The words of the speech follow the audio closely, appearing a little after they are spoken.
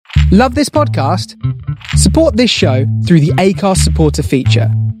Love this podcast? Support this show through the Acast supporter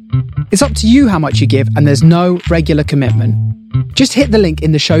feature. It's up to you how much you give, and there's no regular commitment. Just hit the link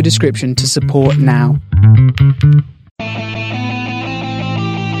in the show description to support now.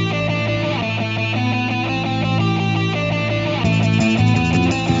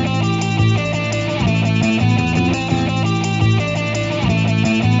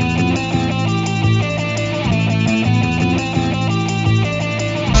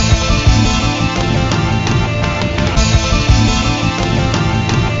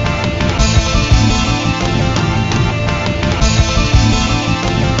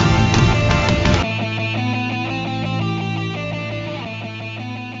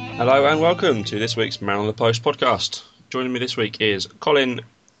 Hello and welcome to this week's Man on the Post podcast. Joining me this week is Colin,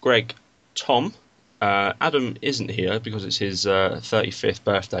 Greg, Tom. Adam isn't here because it's his 35th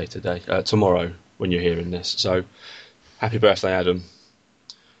birthday tomorrow when you're hearing this. So, happy birthday, Adam.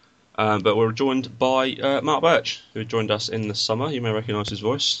 But we're joined by Mark Birch, who joined us in the summer. You may recognise his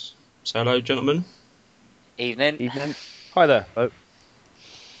voice. Say hello, gentlemen. Evening. Hi there. Oh.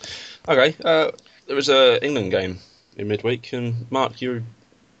 Okay, there was an England game in midweek, and Mark,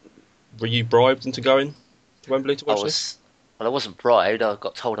 were you bribed into going to Wembley to watch this? Well, I wasn't bribed. I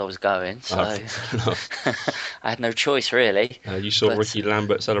got told I was going, so no. I had no choice, really. You saw Ricky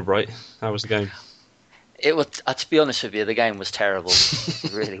Lambert celebrate. How was the game? It was. To be honest with you, the game was terrible.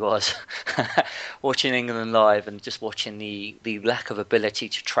 It really was. Watching England live and just watching the lack of ability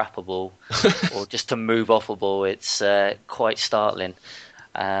to trap a ball or just to move off a ball, it's quite startling.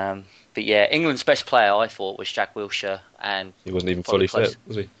 But yeah, England's best player, I thought, was Jack Wilshere, and he wasn't even fully fit,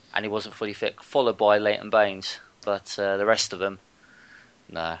 was he? And he wasn't fully fit, followed by Leighton Baines. But the rest of them,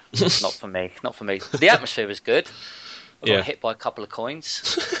 no, not for me. Not for me. The atmosphere was good. I got hit by a couple of coins,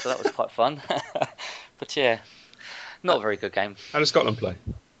 so that was quite fun. But yeah, not a very good game. How did Scotland play?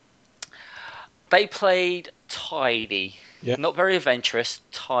 They played tidy. Yeah. Not very adventurous,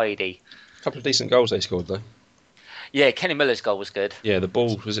 tidy. A couple of decent goals they scored, though. Yeah, Kenny Miller's goal was good. Yeah, the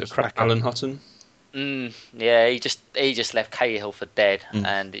ball, was it Alan Hutton? Yeah, he just left Cahill for dead,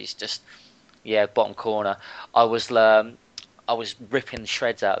 and he's just bottom corner. I was ripping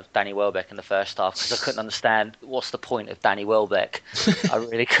shreds out of Danny Welbeck in the first half because I couldn't understand what's the point of Danny Welbeck. I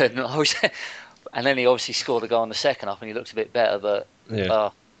really couldn't. And then he obviously scored a goal in the second half, and he looked a bit better. But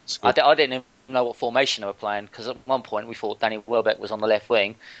I didn't even know what formation they were playing because at one point we thought Danny Welbeck was on the left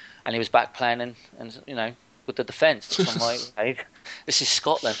wing, and he was back playing and with the defence. So I'm like, hey, this is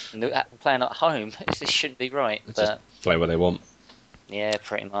Scotland and they're playing at home. This shouldn't be right. But just play where they want. Yeah,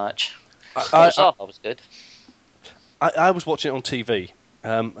 pretty much. I was good. I was watching it on TV,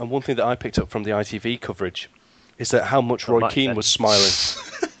 and one thing that I picked up from the ITV coverage is that how much Roy Keane was smiling.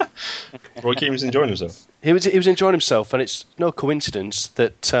 Roy Keane was enjoying himself. He was enjoying himself, and it's no coincidence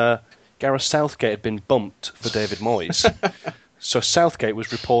that Gareth Southgate had been bumped for David Moyes. So Southgate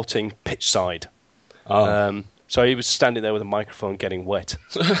was reporting pitch side. Oh. So he was standing there with a microphone getting wet.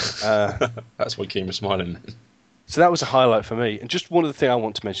 That's why Keane was smiling. So that was a highlight for me. And just one other thing I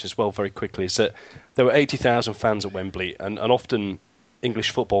want to mention as well very quickly is that there were 80,000 fans at Wembley, and often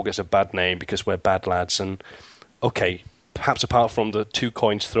English football gets a bad name because we're bad lads. And, okay, perhaps apart from the 2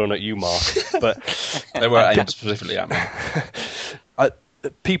 coins thrown at you, Mark. But they were aimed specifically at me.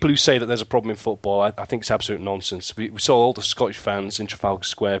 People who say that there's a problem in football, I think it's absolute nonsense. We saw all the Scottish fans in Trafalgar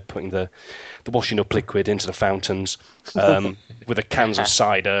Square putting the washing up liquid into the fountains with the cans of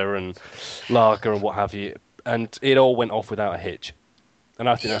cider and lager and what have you, and it all went off without a hitch. And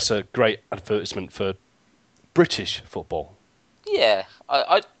I think that's a great advertisement for British football. Yeah,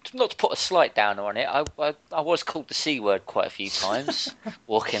 I not to put a slight downer on it. I was called the C word quite a few times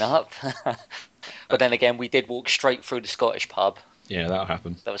walking up, but then again, we did walk straight through the Scottish pub. Yeah, that'll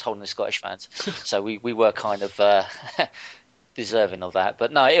happen. That was holding the Scottish fans, so we were kind of deserving of that.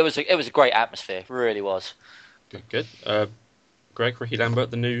 But no, it was a great atmosphere. It really was. Good. Greg, Ricky Lambert,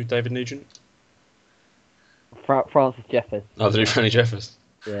 the new David Nugent. Francis Jeffers. Oh, the new Franny Jeffers.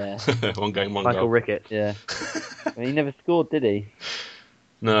 Yeah. One game, one Michael goal. Rickett. Yeah. I mean, he never scored, did he?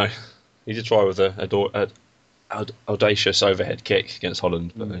 No, he did try with a audacious overhead kick against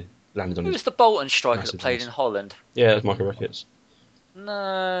Holland, but they landed on Who his... was the Bolton striker that played hands. in Holland? Yeah, it was Michael Ricketts.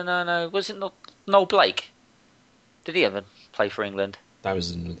 No. Was it not Noel Blake? Did he ever play for England? That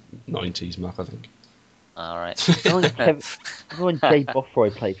was in the 90s, Mark, I think. All right. Everyone Jay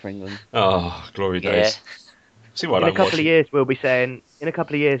Bothroyd played for England. Oh, glory days. See what In a couple of years, we'll be saying,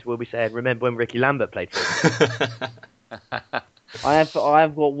 remember when Ricky Lambert played for England? I have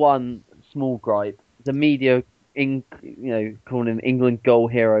got one small gripe. The media, calling him England goal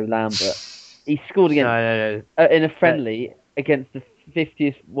hero Lambert. He scored against in a friendly against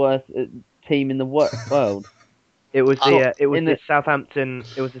 50th worst team in the world. It was in the Southampton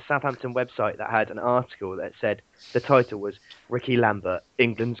website that had an article that said the title was Ricky Lambert,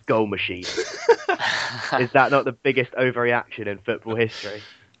 England's goal machine. Is that not the biggest overreaction in football history?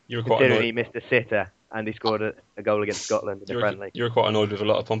 You were quite Considering he annoyed. missed a sitter and he scored a goal against Scotland in a friendly. You were quite annoyed with a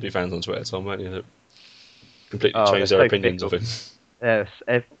lot of Pompey fans on Twitter, Tom, weren't you? That completely Oh, changed they're their so opinions fickle. of him.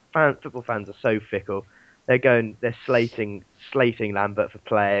 Yes, football fans are so fickle. They're slating Lambert for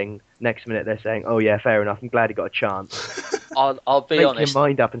playing. Next minute they're saying, "Oh yeah, fair enough. I'm glad he got a chance." I'll be Make honest. your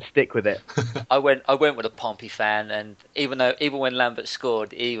mind up and stick with it. I went with a Pompey fan, and even when Lambert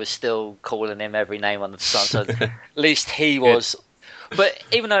scored, he was still calling him every name on the sun. So at least he was. But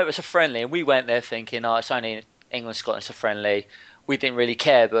even though it was a friendly, and we went there thinking, "Oh, it's only England Scotland, it's a friendly," we didn't really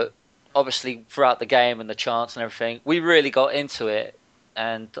care. But obviously, throughout the game and the chants and everything, we really got into it.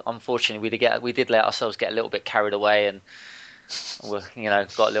 And unfortunately, we did let ourselves get a little bit carried away, and we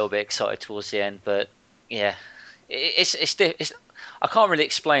got a little bit excited towards the end. But yeah, it's I can't really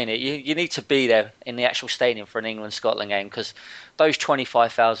explain it. You need to be there in the actual stadium for an England-Scotland game, because those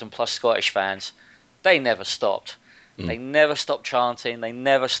 25,000 plus Scottish fans, they never stopped. They never stopped chanting. They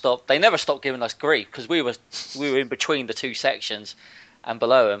never stopped giving us grief, because we were in between the two sections and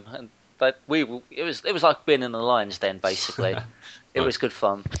below them. But it was like being in the Lions Den, basically. It was good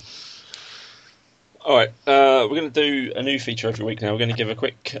fun. All right, we're going to do a new feature every week now. We're going to give a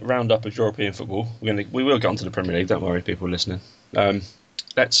quick roundup of European football. We will get onto the Premier League. Don't worry, people listening.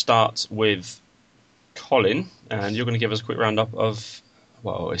 Let's start with Colin, and you're going to give us a quick roundup of,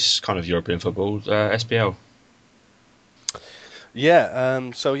 well, it's kind of European football, SPL.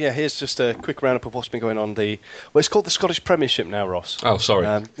 Yeah, so here's just a quick roundup of what's been going on. It's called the Scottish Premiership now, Ross. Oh,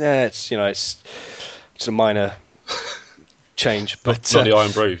 sorry. It's a minor change, but not the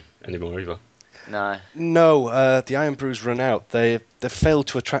Iron Brew anymore either. No, the Iron Brew's run out. They failed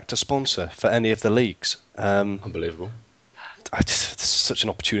to attract a sponsor for any of the leagues. Unbelievable. There's such an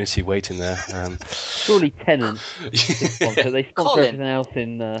opportunity waiting there. Surely Tennant sponsor. They sponsor Colin. everything else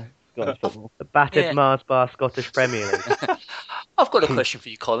in Scottish football. The battered Mars Bar Scottish Premier League. I've got a question for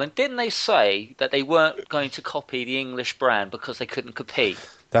you, Colin. Didn't they say that they weren't going to copy the English brand because they couldn't compete?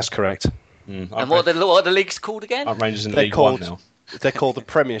 That's correct. And what are the leagues called again? Aren't Rangers in They're League One called- now? They're called the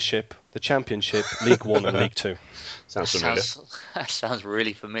Premiership, the Championship, League One, and League Two. Sounds familiar. That sounds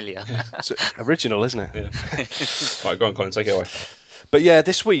really familiar. It's original, isn't it? Yeah. Right, go on, Colin, take it away. But yeah,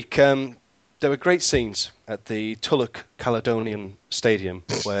 this week there were great scenes at the Tulloch Caledonian Stadium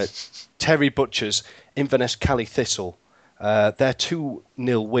where Terry Butcher's Inverness Cali Thistle, their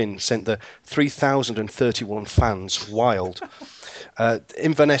 2-0 win sent the 3,031 fans wild.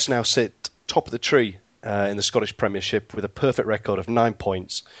 Inverness now sit top of the tree in the Scottish Premiership with a perfect record of 9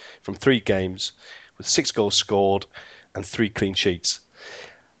 points from 3 games, with 6 goals scored and 3 clean sheets.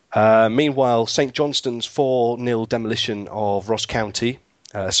 Meanwhile, St Johnstone's 4-0 demolition of Ross County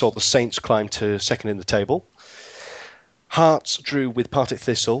saw the Saints climb to second in the table. Hearts drew with Partick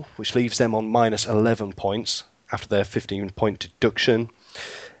Thistle, which leaves them on minus 11 points after their 15-point deduction.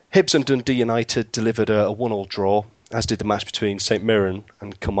 Hibs and Dundee United delivered a 1-1 draw, as did the match between St Mirren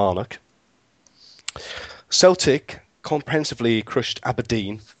and Kilmarnock. Celtic comprehensively crushed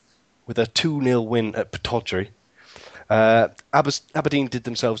Aberdeen with a 2-0 win at Pittodrie. Aberdeen did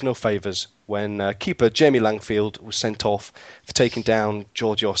themselves no favours when keeper Jamie Langfield was sent off for taking down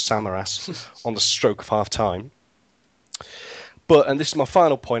Georgios Samaras on the stroke of half-time. But, and this is my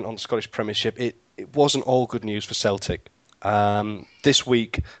final point on the Scottish Premiership, it wasn't all good news for Celtic. This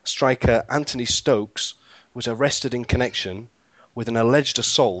week, striker Anthony Stokes was arrested in connection with an alleged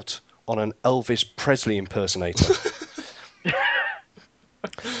assault on an Elvis Presley impersonator.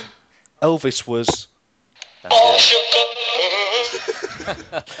 Elvis was... Oh,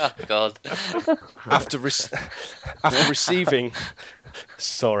 God. After receiving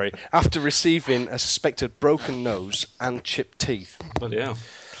a suspected broken nose and chipped teeth Bloody hell.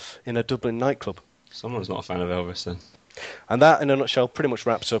 in a Dublin nightclub. Someone's not a fan of Elvis then. And that, in a nutshell, pretty much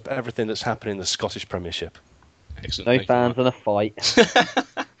wraps up everything that's happening in the Scottish Premiership. Excellent. No Thank you, fans Mark. and a fight.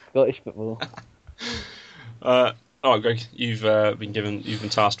 Scottish football. All right, Greg, you've been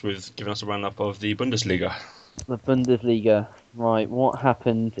tasked with giving us a roundup of the Bundesliga. The Bundesliga. Right, what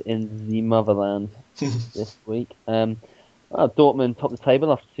happened in the motherland this week? Dortmund topped the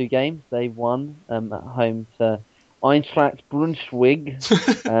table after 2 games. They won at home to Eintracht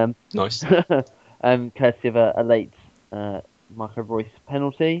Braunschweig. Nice. Courtesy of a late Marco Reus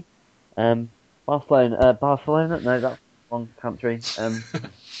penalty. Barcelona? No, that's the wrong country.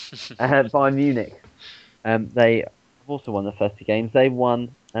 Bayern Munich. They have also won the first 2 games. They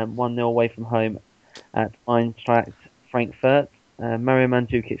won 1-0 away from home at Eintracht Frankfurt. Mario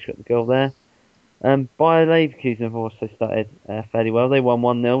Mandzukic got the goal there. Bayer Leverkusen have also started fairly well. They won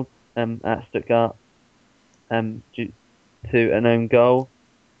 1-0 at Stuttgart due to an own goal,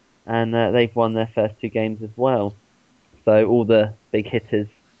 and they've won their first 2 games as well. So all the big hitters.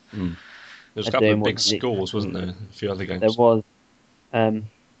 There was a couple of big scores, wasn't there? A few other games. There was.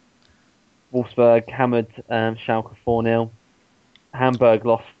 Wolfsburg hammered Schalke 4-0. Hamburg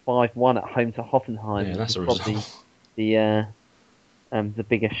lost 5-1 at home to Hoffenheim. Yeah, that's a probably result. The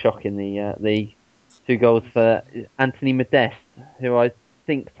biggest shock in the league. 2 goals for Anthony Modeste, who I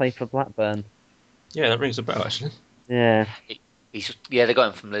think played for Blackburn. Yeah, that rings a bell, actually. Yeah. They got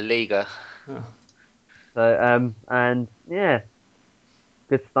him from La Liga. Oh. So, and yeah,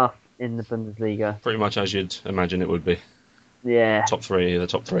 good stuff in the Bundesliga. Pretty much as you'd imagine it would be. Yeah. Top 3, the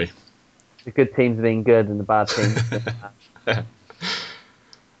top 3. The good teams are being good and the bad teams.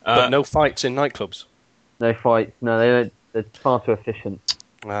 But no fights in nightclubs. No fights. No, they don't. They're far too efficient.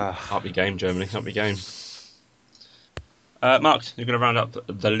 Can't be game, Germany. Can't be game. Mark, you're going to round up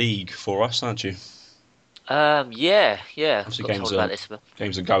the league for us, aren't you? Yeah. Obviously, games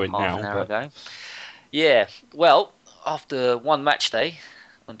are going half an now. hour ago. Yeah. Well, after one match day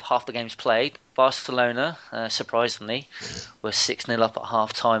and half the games played, Barcelona, surprisingly, were 6-0 up at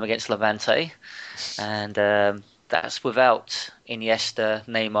half time against Levante, and that's without Iniesta,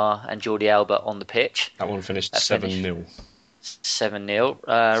 Neymar, and Jordi Alba on the pitch. That one finished 7-0.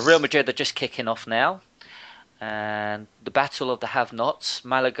 7-0. Real Madrid are just kicking off now. And the battle of the have-nots.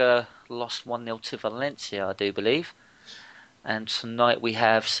 Malaga lost 1-0 to Valencia, I do believe. And tonight we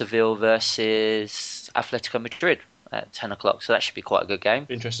have Seville versus Atletico Madrid at 10 o'clock. So that should be quite a good game.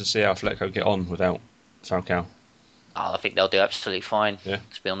 Be interested to see how Atletico get on without Falcao. I think they'll do absolutely fine, to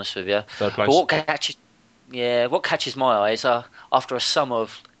be honest with you. Third place. But what catches my eyes are after a summer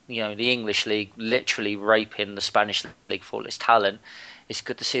of the English league literally raping the Spanish league for all its talent. It's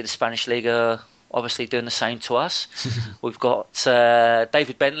good to see the Spanish league obviously doing the same to us. We've got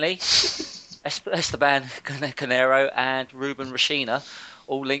David Bentley, Esteban Canero, and Ruben Rashina,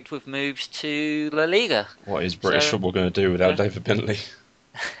 all linked with moves to La Liga. What is British football going to do without David Bentley?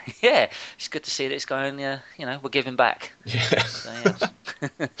 Yeah, it's good to see that it's going. We're giving back. Yeah. So,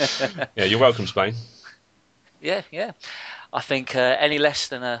 Yeah, you're welcome, Spain. Yeah. I think any less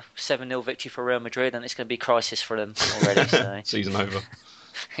than a 7-0 victory for Real Madrid, and it's going to be crisis for them already. So. Season over.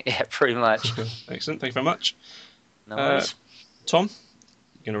 Yeah, pretty much. Excellent. Thank you very much. No worries. Tom,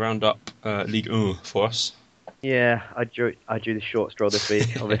 you're going to round up Ligue 1 for us. Yeah, I drew the short straw this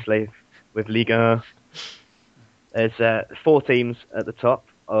week, obviously, with Ligue 1. There's 4 teams at the top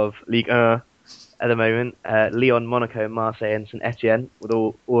of Ligue 1 at the moment. Lyon, Monaco, Marseille and St Etienne, with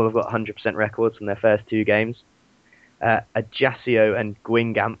all have got 100% records from their first 2 games. Ajaccio and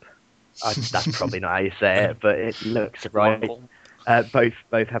Guingamp, that's probably not how you say it, but it looks right. Both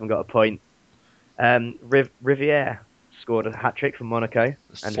haven't got a point. Rivière scored a hat-trick for Monaco,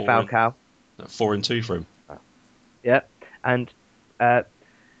 and Falcao. 4-2 for him. Yeah, and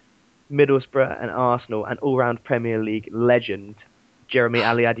Middlesbrough and Arsenal, and all-round Premier League legend Jeremy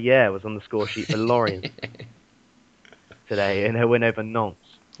Aliadier was on the score sheet for Lorient today in her win over Nantes.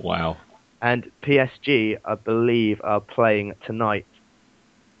 Wow. And PSG, I believe, are playing tonight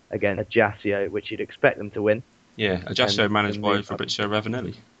against Ajaccio, which you'd expect them to win. Yeah, Ajaccio managed by Fabrizio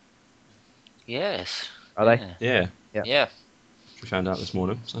Ravanelli. Yes. Are they? Yeah. We found out this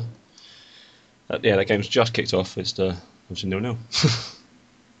morning. So, that game's just kicked off. It's obviously 0-0.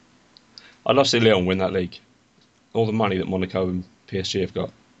 I'd love to see Lyon win that league. All the money that Monaco and PSG have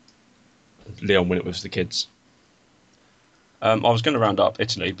got, Lyon win it with the kids. I was going to round up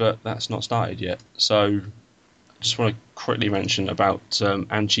Italy, but that's not started yet. So I just want to quickly mention about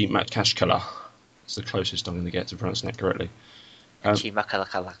Anci Matkashkala. It's the closest I'm going to get to pronouncing that correctly.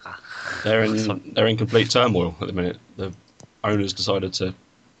 They're in complete turmoil at the minute. The owners decided to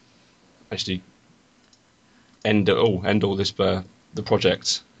actually end all this the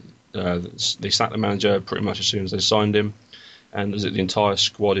project. They sacked the manager pretty much as soon as they signed him, and the entire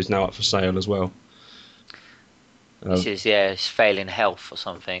squad is now up for sale as well. It's failing health or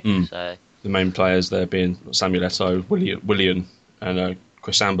something. So the main players there being Samuel Eto'o, Willian, and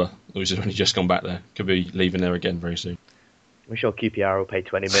Chris Samba, who's only just gone back there. Could be leaving there again very soon. I'm sure QPR will pay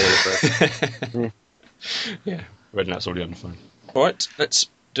 20 million for it. Yeah, Redknapp's already on the phone. All right, let's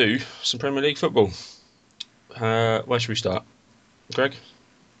do some Premier League football. Where should we start? Greg?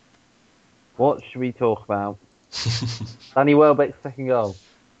 What should we talk about? Danny Welbeck's second goal.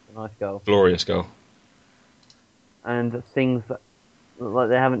 A nice goal. Glorious goal. And things that look like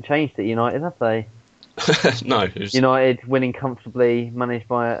they haven't changed at United, have they? No. United winning comfortably, managed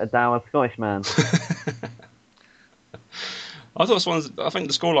by a dour Scottish man. I thought Swansea. I think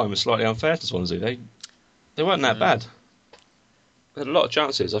the scoreline was slightly unfair to Swansea. They weren't that bad. They had a lot of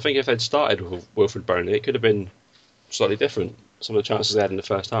chances. I think if they'd started with Wilfred Boney, it could have been slightly different. Some of the chances they had in the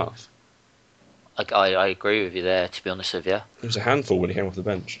first half. I agree with you there. To be honest with you, It was a handful when he came off the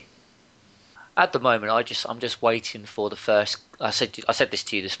bench. at the moment, I'm just waiting for the first. I said this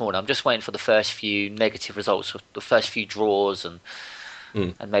to you this morning. I'm just waiting for the first few negative results, the first few draws, and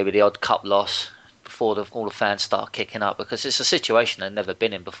maybe the odd cup loss before all the fans start kicking up, because it's a situation they've never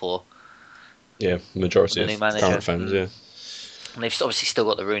been in before. Yeah, the majority The new of manager. current fans. Yeah. And they've obviously still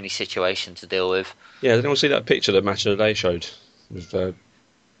got the Rooney situation to deal with. Yeah, did anyone see that picture that Match of the Day showed with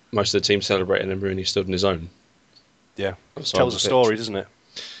most of the team celebrating and Rooney stood on his own? Yeah, Outside tells the a pitch. story, doesn't it?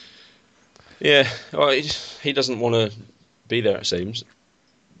 Yeah, well, he doesn't want to be there, it seems.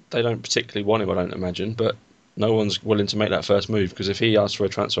 They don't particularly want him, I don't imagine, but no one's willing to make that first move, because if he asks for a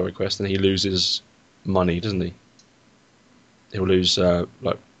transfer request, then he loses money, doesn't he? He'll lose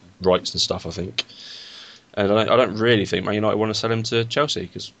like rights and stuff, I think. And I don't really think Man United want to sell him to Chelsea,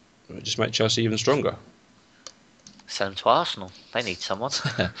 because it would just make Chelsea even stronger. Sell him to Arsenal. They need someone.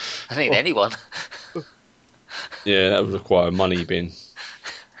 I need anyone. Yeah, that would require money being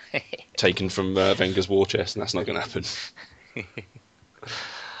taken from Wenger's war chest, and that's not going to happen.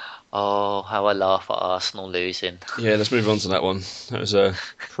 Oh, how I laugh at Arsenal losing. Yeah, let's move on to that one. That was a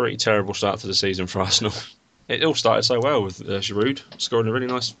pretty terrible start to the season for Arsenal. It all started so well with Giroud scoring a really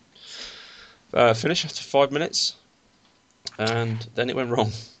nice finish after 5 minutes, and then it went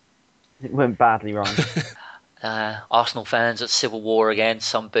wrong. It went badly wrong. Arsenal fans at civil war again.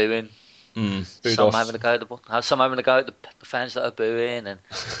 Some booing. Booed Some off. having a go at the fans that are booing, and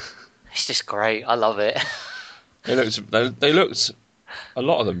it's just great. I love it. They looked, a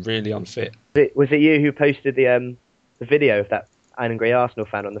lot of them, really unfit. Was it you who posted the video of that angry Arsenal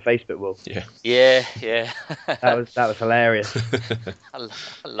fan on the Facebook wall? Yeah. Yeah. That was hilarious. I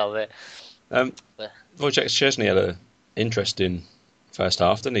love it. Wojciech Szczesny had an interesting first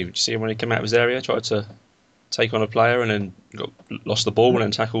half, didn't he? Did you see him when he came out of his area, tried to take on a player and then lost the ball and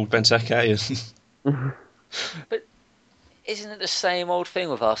then tackled Benteke? But isn't it the same old thing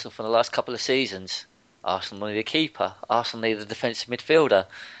with Arsenal for the last couple of seasons? Arsenal need a keeper. Arsenal need a defensive midfielder.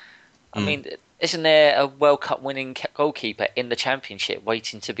 I mean, isn't there a World Cup winning goalkeeper in the Championship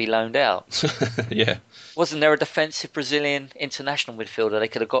waiting to be loaned out? Yeah. Wasn't there a defensive Brazilian international midfielder they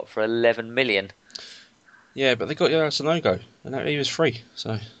could have got for 11 million? Yeah, but they got Sonogo, and he was free,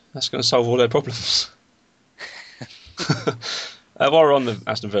 so that's going to solve all their problems. While we're on the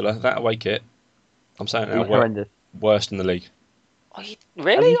Aston Villa, that away kit, I'm saying It was now, horrendous. worst in the league. Oh,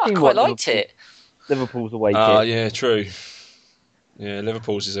 really? I seen quite what liked it. Liverpool's away kit. Yeah, true. Yeah,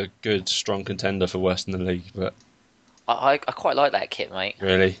 Liverpool's is a good, strong contender for worst in the league, but I quite like that kit, mate.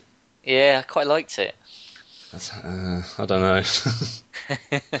 really, Yeah, I quite liked it. I don't know.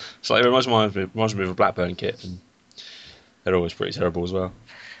 It's like it reminds me of a Blackburn kit, and they're always pretty terrible as well.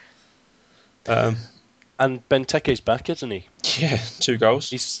 And Benteke's back, isn't he? Yeah, 2 goals.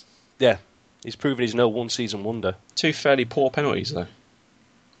 He's proven he's no one-season wonder. 2 fairly poor penalties though.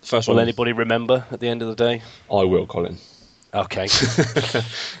 The first Will one, anybody remember at the end of the day? I will, Colin. Okay. Well,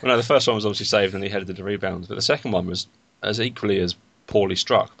 no, the first one was obviously saved and he headed the rebound, but the second one was as equally as poorly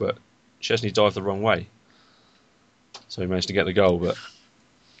struck, but Chesney dived the wrong way, so he managed to get the goal. But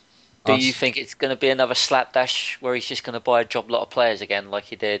Do you think it's going to be another slapdash where he's just going to buy a job lot of players again like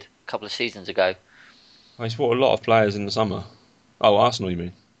he did a couple of seasons ago? He's bought a lot of players in the summer. Oh, Arsenal, you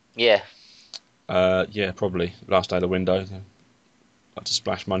mean? Yeah. Yeah, probably. Last day of the window. Like to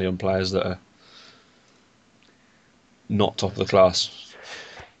splash money on players that are not top of the class.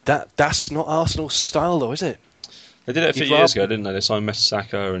 That's not Arsenal's style, though, is it? They did it a few You'd years rather- ago, didn't they? They signed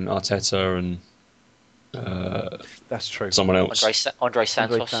Mertesacker and Arteta and That's true. someone else. Andre Santos. Andre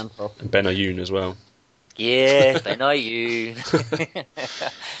Santos. And Benayoun as well. Yeah, Benayoun.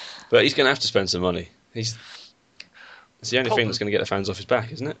 But he's going to have to spend some money. It's the only thing Problem- that's going to get the fans off his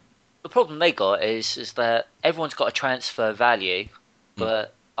back, isn't it? The problem they got is that everyone's got a transfer value,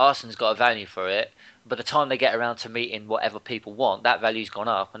 but Arsenal's got a value for it. By the time they get around to meeting whatever people want, that value's gone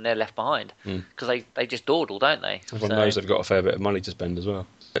up and they're left behind because they just dawdle, don't they? Everyone So- knows they've got a fair bit of money to spend as well.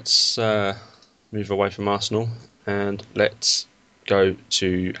 Let's move away from Arsenal and let's go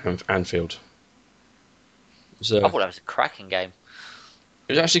to Anfield. I thought that was a cracking game.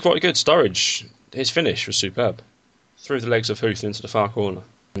 It was actually quite good. Sturridge, his finish was superb. Through the legs of Huth into the far corner.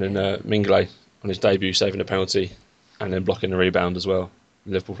 And then Mingele on his debut saving a penalty and then blocking the rebound as well.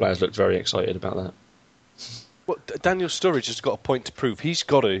 Liverpool players looked very excited about that. Well, Daniel Sturridge has got a point to prove. He's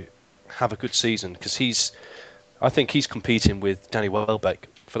got to have a good season because I think he's competing with Danny Welbeck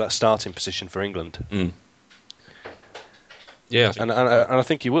for that starting position for England. Yeah, I think, and I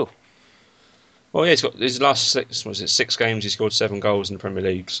think he will. well, yeah, he's got his last six games. He scored 7 goals in the Premier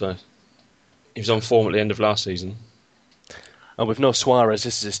League, so he was on form at the end of last season. And with no Suarez,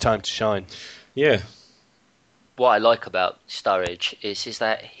 this is his time to shine. Yeah, What I like about Sturridge is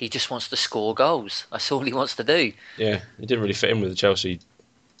that he just wants to score goals. That's all he wants to do. yeah, he didn't really fit in with the Chelsea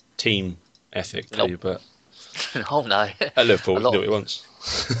team ethic, did he? But Oh no, at Liverpool, A he lot- can do what he wants.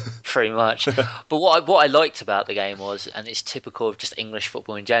 pretty much. But what I liked about the game was, and it's typical of just English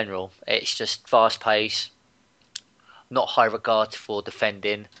football in general, it's just fast pace, not high regard for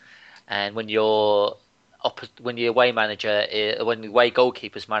defending, and when your away manager, when the away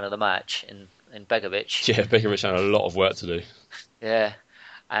goalkeeper's man of the match in Begovic, Yeah, Begovic had a lot of work to do. yeah,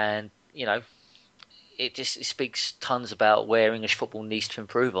 and it speaks tons about where English football needs to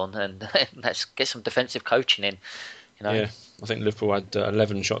improve on, and let's get some defensive coaching in. Yeah, I think Liverpool had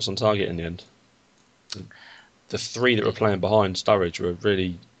 11 shots on target in the end. The 3 that were playing behind Sturridge were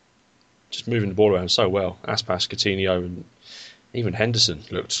really just moving the ball around so well. Aspas, Coutinho, and even Henderson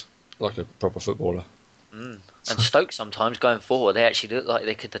looked like a proper footballer. And Stoke sometimes going forward, they actually looked like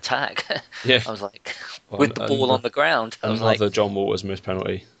they could attack. Yeah. I was like, Well, with the ball on the ground. I was Another like, John Walters missed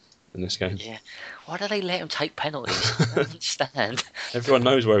penalty in this game. yeah, why do they let him take penalties? I don't understand. Everyone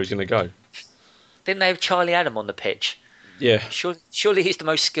knows where he's going to go. Didn't they have Charlie Adam on the pitch? Yeah, Surely he's the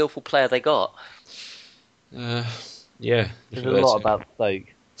most skillful player they got. yeah. There's a lot about Stoke.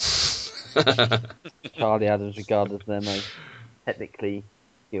 Charlie Adams regarded as their most technically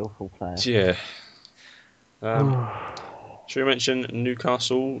skillful player. Yeah. Should we mention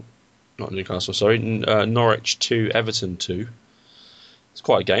Newcastle? Not Newcastle, sorry. Norwich 2, Everton 2. It's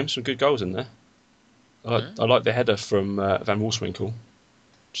quite a game. Some good goals in there. I like the header from Van Wolfswinkel.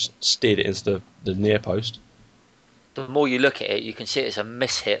 Just steered it into the near post. The more you look at it, you can see it's a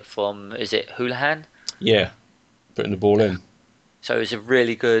mishit from, is it Houlihan? Yeah, putting the ball in. So it was a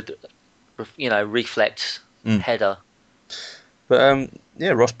really good, reflex header. But yeah,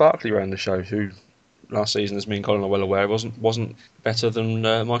 Ross Barkley ran the show, who last season, as me and Colin are well aware, wasn't better than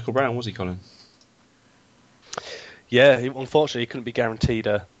Michael Brown, was he, Colin? Yeah, unfortunately, he couldn't be guaranteed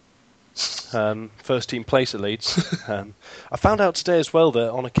a first team place at Leeds. I found out today as well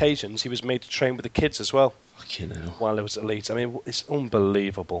that on occasions he was made to train with the kids as well. Fucking hell. While he was at Leeds. I mean, it's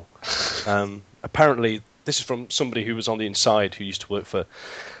unbelievable. Apparently, this is from somebody who was on the inside who used to work for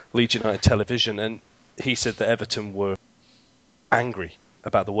Leeds United Television, and he said that Everton were angry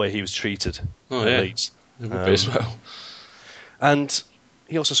about the way he was treated at Leeds. It would be as well. And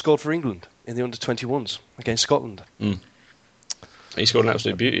he also scored for England in the under-21s against Scotland. He scored an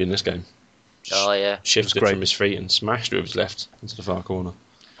absolute beauty in this game. Oh yeah, Shifted great. from his feet and smashed it with his left into the far corner.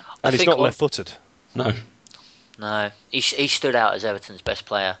 And he's not left-footed. No. No, he stood out as Everton's best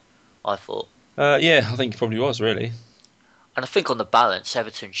player, I thought. Yeah, I think he probably was, really. And I think on the balance,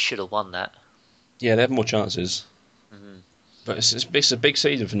 Everton should have won that. Yeah, they have more chances. But it's a big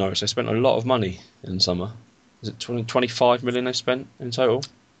season for Norwich. They spent a lot of money in the summer. Is it 25 million they spent in total?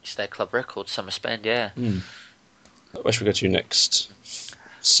 It's their club record, summer spend, yeah. Where should we go to next?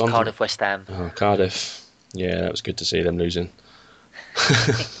 Sunday. Cardiff, West Ham. Oh, Cardiff. Yeah, that was good to see them losing.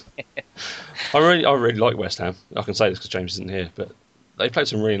 I really like West Ham. I can say this because James isn't here, but they played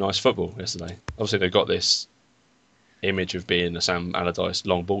some really nice football yesterday. Obviously, they've got this image of being a Sam Allardyce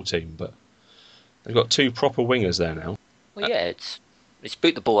long ball team, but they've got 2 proper wingers there now. Well, yeah, it's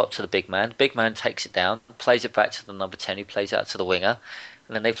boot the ball up to the big man. Big man takes it down, plays it back to the number 10, who plays it out to the winger,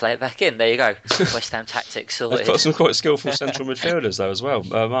 and then they play it back in. There you go. West Ham tactics sorted. They've got some quite skillful central midfielders though as well.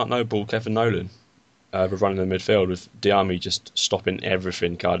 Mark Noble, Kevin Nolan were running the midfield with Diame just stopping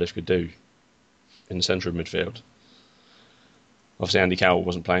everything Cardiff could do in the centre of midfield. Obviously, Andy Carroll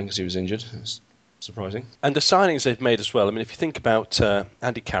wasn't playing because he was injured. It's surprising. And the signings they've made as well. I mean, if you think about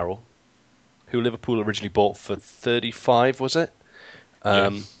Andy Carroll, who Liverpool originally bought for 35, was it?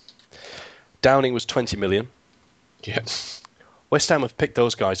 Downing was 20 million. Yeah. West Ham have picked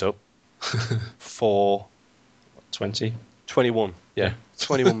those guys up for 20. 21. Yeah,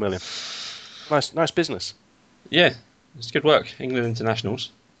 21 million. Nice business. Yeah, it's good work. England internationals.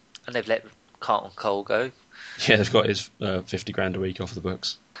 And they've let Carlton Cole go. Yeah, they've got his 50 grand a week off the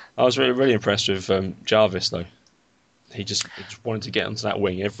books. I was really impressed with Jarvis though. He just wanted to get onto that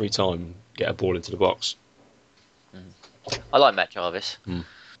wing every time and get a ball into the box. I like Matt Jarvis.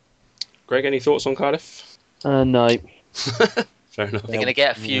 Greg, any thoughts on Cardiff? No. Fair enough. They're going to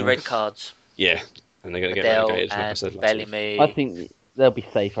get a few red cards. Yeah, and they're going to get Adele relegated, like I and said last week. Bellamy. I think they'll be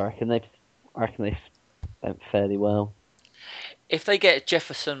safe. I reckon they've spent fairly well. If they get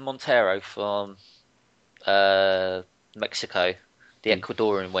Jefferson Montero from Mexico, the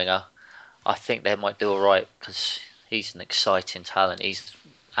Ecuadorian winger, I think they might do all right because He's an exciting talent. He's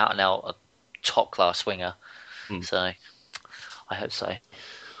out and out a top class winger. So I hope so.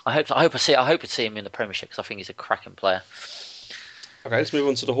 I hope to see him in the Premiership because I think he's a cracking player. Okay, let's move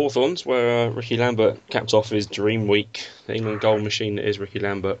on to the Hawthorns, where Ricky Lambert capped off his dream week. The England goal machine that is Ricky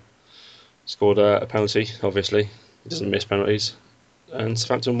Lambert scored a penalty, obviously. He doesn't miss penalties. And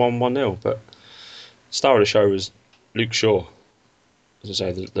Southampton won 1-0. But star of the show was Luke Shaw, as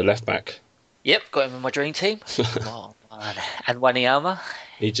I say, the left back. Yep, got him in my dream team. Oh, man. And Wanyama.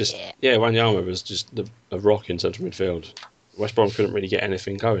 Wanyama was just a rock in central midfield. West Brom couldn't really get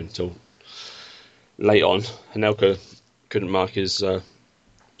anything going until late on. Anelka couldn't mark his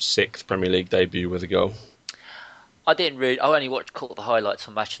 6th Premier League debut with a goal. I only caught the highlights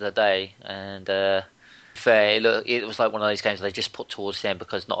on Match of the Day, and it was like one of those games they just put towards the end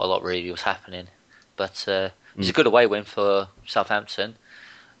because not a lot really was happening. But it was a good away win for Southampton.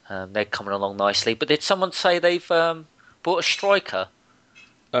 They're coming along nicely. But did someone say they've bought a striker?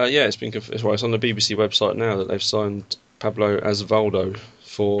 Yeah, it's on the BBC website now that they've signed Pablo Azevaldo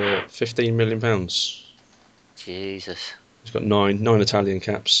for £15 million. Jesus. He's got nine Italian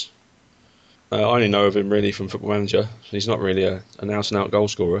caps. I only know of him really from Football Manager. He's not really an out-and-out goal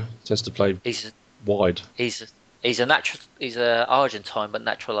scorer. He tends to play wide. He's a Argentine but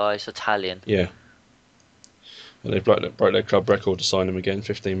naturalised Italian. Yeah. And they broke their club record to sign him again,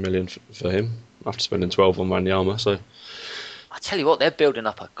 15 million for him after spending 12 on Wanyama. So I tell you what, they're building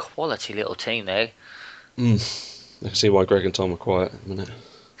up a quality little team there. I can see why Greg and Tom are quiet at the minute.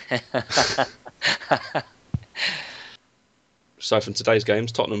 So from today's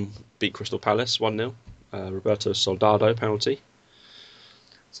games, Tottenham beat Crystal Palace 1-0. Roberto Soldado penalty.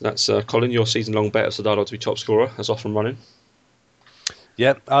 So that's Colin, your season-long bet of Soldado to be top scorer. That's off and running.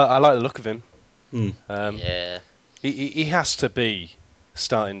 Yeah, I like the look of him. Yeah. He has to be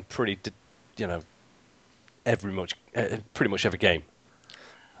starting pretty much every game.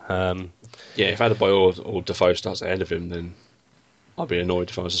 Yeah, if Adebayor or Defoe starts ahead of him, then I'd be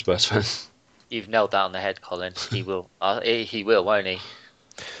annoyed if I was a Spurs fan. You've nailed that on the head, Colin. He will. He will, won't he?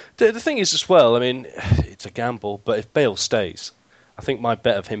 The thing is as well, I mean, it's a gamble, but if Bale stays, I think my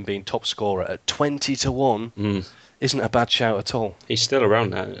bet of him being top scorer at 20-1 isn't a bad shout at all. He's still around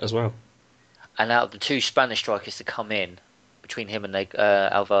that as well. And out of the two Spanish strikers to come in, between him and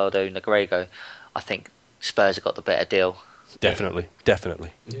Alvaro Negredo, I think Spurs have got the better deal. Definitely.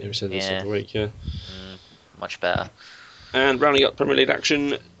 Yeah, we said this every week, yeah. Much better. And rounding up Premier League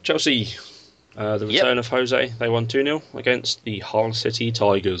action, Chelsea. The return of Jose. They won 2-0 against the Hull City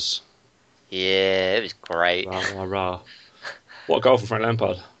Tigers. Yeah, it was great. Rah, rah, rah. What a goal from Frank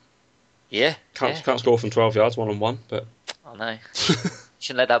Lampard. Yeah. Can't score from 12 yards, 1-on-1, but... I know.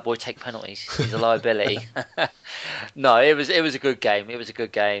 Shouldn't let that boy take penalties. He's a liability. No, it was a good game. I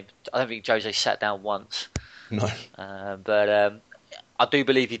don't think Jose sat down once. No. But I do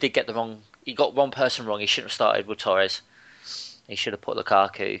believe he got one person wrong. He shouldn't have started with Torres. He should have put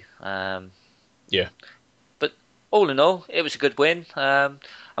Lukaku. Yeah. But all in all, it was a good win. I'm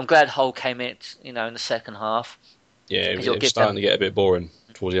glad Hull came in, in the second half. Yeah, it was starting to get a bit boring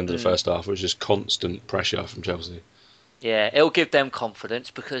towards the end of the first half. It was just constant pressure from Chelsea. Yeah, it'll give them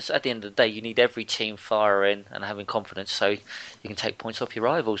confidence because at the end of the day, you need every team firing and having confidence so you can take points off your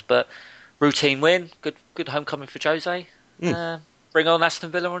rivals. But routine win, good homecoming for Jose. Bring on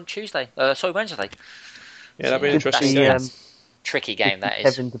Aston Villa on Wednesday. Yeah, that'd be an interesting game. Tricky game that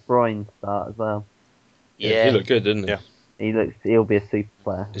is. Kevin De Bruyne start as well. Yeah, he looked good, didn't he? Yeah. He'll be a super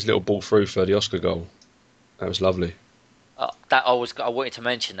player. His little ball through for the Oscar goal, that was lovely. I wanted to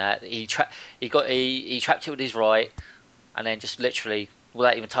mention that he trapped it with his right, and then just literally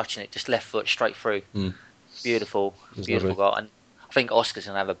without even touching it, just left foot straight through. Beautiful goal. And I think Oscar's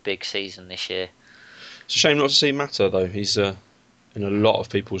gonna have a big season this year. It's a shame not to see Mata though. He's in a lot of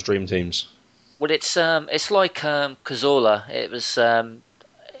people's dream teams. Well, it's like Cazorla. It was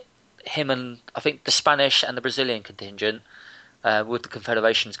him and I think the Spanish and the Brazilian contingent with the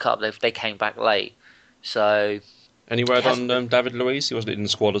Confederations Cup. They came back late. So any word on David Luiz? He wasn't in the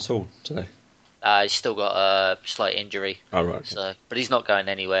squad at all today. He's still got a slight injury. Oh right. So, but he's not going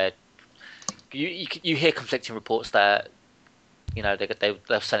anywhere. You hear conflicting reports that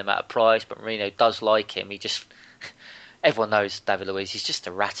they'll sell him at a price, but Mourinho does like him. He just. Everyone knows David Luiz. He's just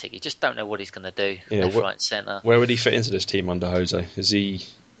erratic. You just don't know what he's going to do. Yeah, left, right, and centre. Where would he fit into this team under Jose? Is he?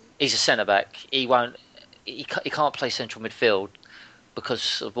 He's a centre back. He won't. He can't play central midfield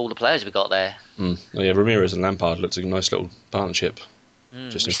because of all the players we got there. Oh, yeah, Ramirez and Lampard looks like a nice little partnership.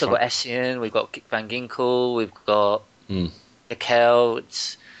 We've still got Essien. We've got Van Ginkel. We've got Mikel.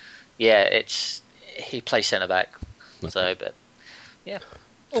 He plays centre back. Okay. So, but yeah,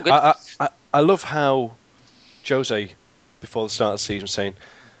 all good. I love how Jose, before the start of the season, saying,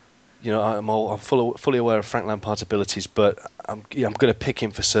 I'm fully aware of Frank Lampard's abilities, but I'm going to pick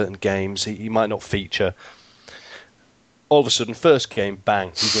him for certain games. He might not feature. All of a sudden, first game,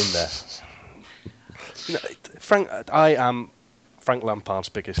 bang, he's in there. I am Frank Lampard's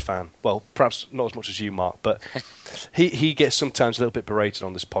biggest fan. Well, perhaps not as much as you, Mark, but he gets sometimes a little bit berated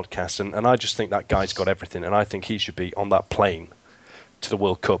on this podcast, and I just think that guy's got everything, and I think he should be on that plane to the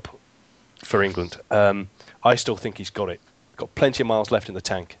World Cup for England. I still think he's got it. Got plenty of miles left in the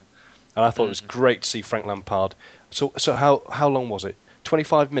tank, and I thought it was great to see Frank Lampard. So how long was it?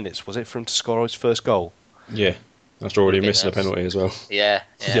 25 minutes was it for him to score his first goal? Yeah, after already missing a penalty as well. Yeah.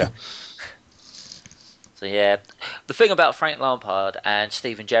 So yeah, the thing about Frank Lampard and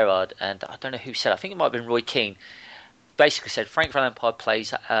Steven Gerrard, and I don't know who said, I think it might have been Roy Keane, basically said Frank Lampard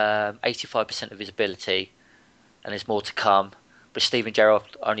plays 85% of his ability, and there's more to come. But Steven Gerrard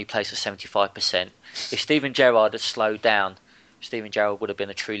only plays at 75%. If Steven Gerrard had slowed down, Steven Gerrard would have been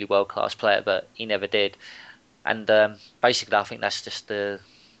a truly world-class player, but he never did. And basically, I think that's just the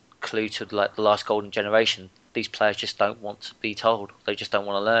clue to the last golden generation. These players just don't want to be told. They just don't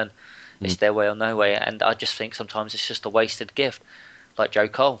want to learn. It's their way or no way. And I just think sometimes it's just a wasted gift. Like Joe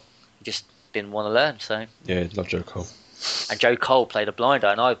Cole. He just didn't want to learn. So yeah, love Joe Cole. And Joe Cole played a blinder.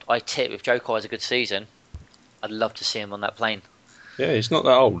 And I tip, if Joe Cole has a good season, I'd love to see him on that plane. Yeah, he's not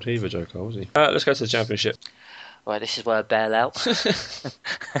that old either, Joe Cole, is he? Let's go to the Championship. Right, this is where I bail out.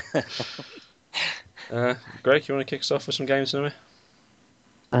 Greg, you want to kick us off with some games anyway?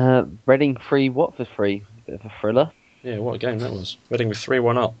 Reading 3, Watford 3. Bit of a thriller. Yeah, what a game that was. Reading with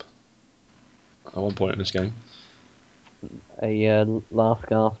 3-1 up at one point in this game. A last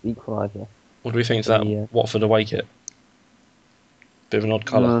gasp equaliser. What do we think of that Watford away kit? Bit of an odd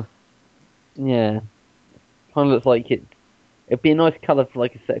colour. Yeah. Kind of looks like it'd be a nice colour for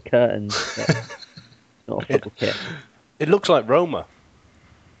like a set of curtains. Not a football kit. It looks like Roma.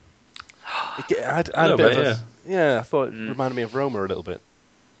 I thought it reminded me of Roma a little bit.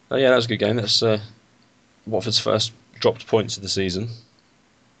 Oh yeah, that was a good game. That's Watford's first dropped points of the season.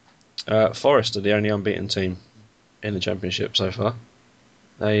 Forest are the only unbeaten team in the Championship so far.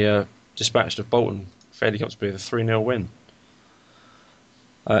 They dispatched of Bolton fairly comfortably with a 3-0 win.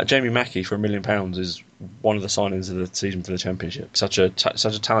 Jamie Mackie for £1 million is one of the signings of the season for the Championship. Such a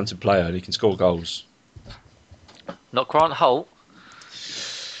talented player, and he can score goals. Not Grant Holt.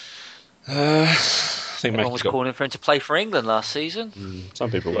 I think Everyone was calling for him to play for England last season.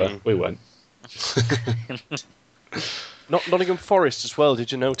 Some people were. We weren't. Nottingham Forest as well.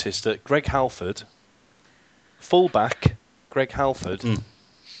 Did you notice that Greg Halford, fullback Greg Halford,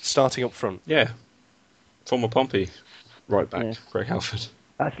 starting up front? Yeah, former Pompey right back Greg Halford.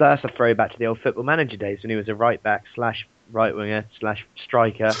 That's a throwback to the old Football Manager days when he was a right back / right winger /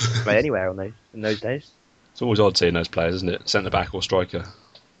 striker. Play anywhere in those days. It's always odd seeing those players, isn't it? Centre back or striker.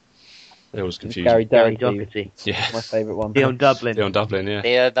 They always confuse. Gary Doherty. Yeah, my favourite one. Dion Dublin. Yeah.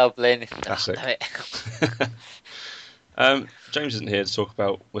 Dion Dublin. Classic. James isn't here to talk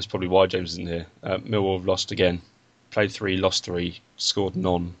about. Well, it's probably why James isn't here. Millwall have lost again. Played 3, lost 3, scored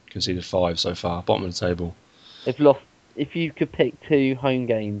none, conceded 5 so far. Bottom of the table. They've lost. If you could pick 2 home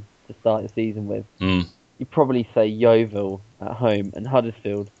games to start the season with, you'd probably say Yeovil at home and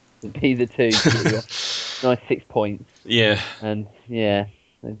Huddersfield would be the 2. Nice 6 points. Yeah. And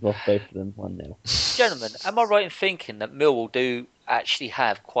they've lost both of them 1-0. Gentlemen, am I right in thinking that Millwall do actually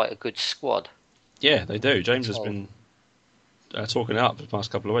have quite a good squad? Yeah, they do. James has been talking it up for the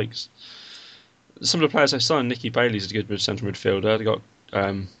past couple of weeks. Some of the players they signed, Nicky Bailey's a good central midfielder. They got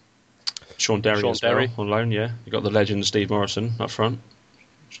Sean Derry as well on loan. Yeah, you got the legend Steve Morrison up front.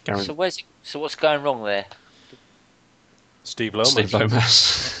 So what's going wrong there? Steve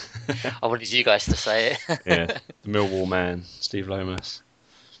Lomas. I wanted you guys to say it. Yeah, the Millwall man, Steve Lomas.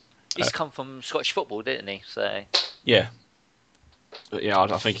 He's come from Scottish football, didn't he? So yeah. But yeah,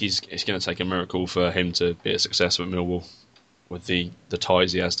 I think it's going to take a miracle for him to be a success with Millwall, with the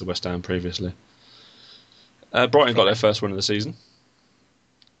ties he has to West Ham previously. Brighton got their first win of the season.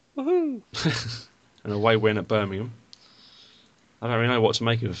 Woohoo! An away win at Birmingham. I don't really know what to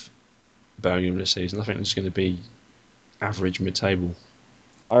make of Birmingham this season. I think it's going to be average mid-table.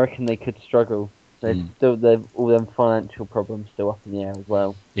 I reckon they could struggle. They've all them financial problems still up in the air as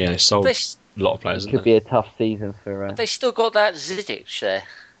well. Yeah, they sold a lot of players. It could be a tough season for. But they still got that Zidic there.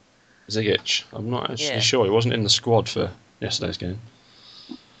 Zigic, I'm not actually sure. He wasn't in the squad for yesterday's game.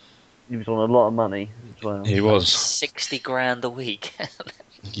 He was on a lot of money as well. He was 60 grand a week.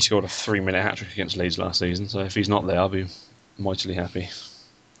 He scored a 3-minute hat-trick against Leeds last season, so if he's not there, I'll be mightily happy.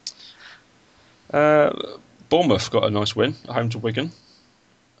 Bournemouth got a nice win at home to Wigan.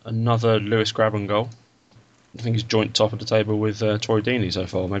 Another Lewis Grabban goal. I think he's joint top of the table with Troy Deeney so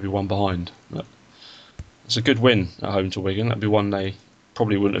far, maybe one behind. But it's a good win at home to Wigan. That'd be one they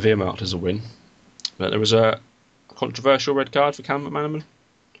probably wouldn't have earmarked as a win. But there was a controversial red card for Callum McManaman.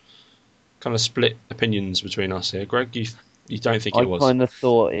 Kind of split opinions between us here. Greg, you don't think it was? I kind of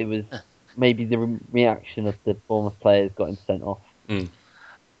thought it was maybe the reaction of the Bournemouth players got him sent off.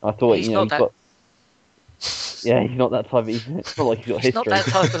 I thought he's not that. Yeah, he's not that type. It's not like he's got history. Not that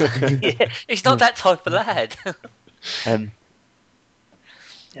type of. Yeah, he's not that type of lad.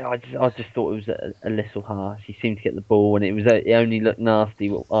 Yeah, I just thought it was a little harsh. He seemed to get the ball, and it only looked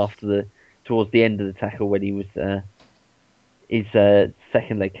nasty after towards the end of the tackle when he was his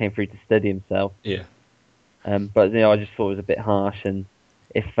second leg came through to steady himself. Yeah. But I just thought it was a bit harsh, and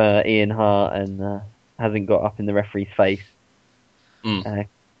if Ian Hart hasn't got up in the referee's face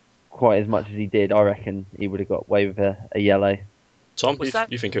quite as much as he did, I reckon he would have got away with a yellow. Tom,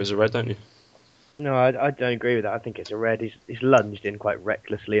 you think it was a red, don't you? No, I don't agree with that. I think it's a red. He's lunged in quite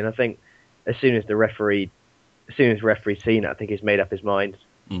recklessly, and I think as soon as referee's seen it, I think he's made up his mind.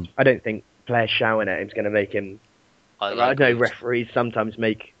 I don't think players shouting at him is going to make him. I know referees sometimes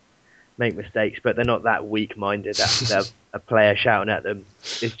make mistakes, but they're not that weak-minded that a player shouting at them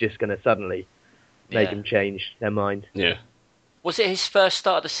is just going to suddenly make them change their mind. Yeah. Was it his first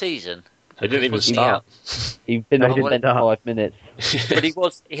start of the season? He didn't even start. He'd been on for 5 minutes. But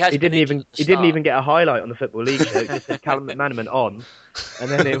he didn't even get a highlight on the Football League show. It just said Callum McManaman on, and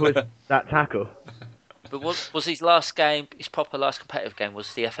then it was that tackle. But was his last game, his proper last competitive game,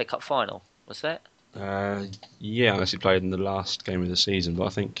 was the FA Cup final? Was that? Yeah, unless he played in the last game of the season. But I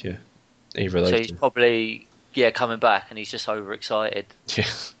think either of those. So he's probably coming back, and he's just overexcited. Yeah.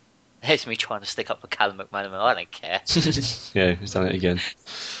 There's me trying to stick up for Callum McManaman. I don't care. Yeah, he's done it again.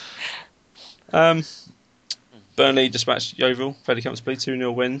 Burnley dispatched Yeovil fairly comfortably,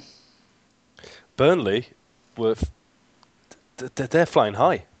 2-0 win. Burnley they're flying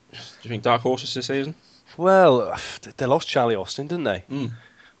high. Do you think dark horses this season? Well, they lost Charlie Austin, didn't they?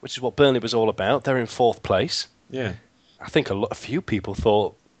 Which is what Burnley was all about. They're in 4th place. Yeah. I think a few people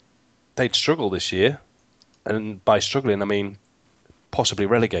thought they'd struggle this year, and by struggling I mean possibly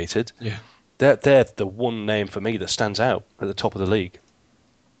relegated. Yeah. They're the one name for me that stands out at the top of the league.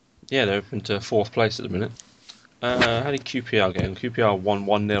 Yeah, they're up into 4th place at the minute. How did QPR get in? QPR won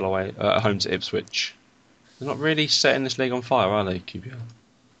 1-0 away at home to Ipswich. They're not really setting this league on fire, are they, QPR?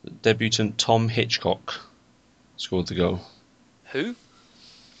 Debutant Tom Hitchcock scored the goal. Who?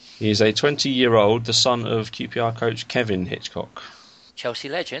 He is a 20-year-old, the son of QPR coach Kevin Hitchcock. Chelsea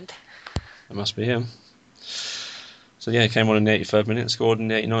legend. That must be him. So yeah, he came on in the 83rd minute and scored in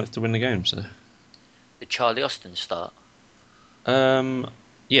the 89th to win the game. So. Did Charlie Austin start?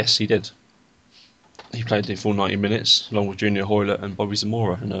 Yes, he did. He played the full 90 minutes, along with Junior Hoylett and Bobby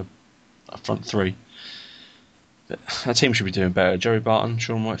Zamora in a front three. But our team should be doing better. Jerry Barton,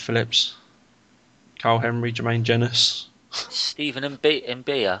 Sean White-Phillips, Carl Henry, Jermaine Jenas. Stephen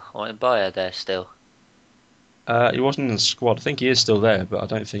Mbia there still? He wasn't in the squad. I think he is still there, but I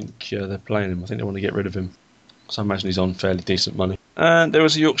don't think they're playing him. I think they want to get rid of him. So I imagine he's on fairly decent money. And there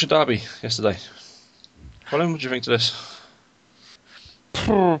was a Yorkshire derby yesterday. Colin, what do you think to this?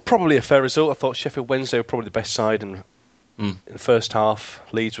 Probably a fair result. I thought Sheffield Wednesday were probably the best side in the first half.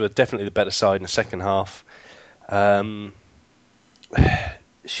 Leeds were definitely the better side in the second half.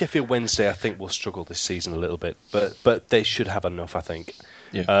 Sheffield Wednesday, I think, will struggle this season a little bit, but they should have enough, I think.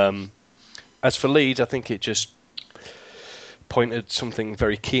 Yeah. As for Leeds, I think it just pointed something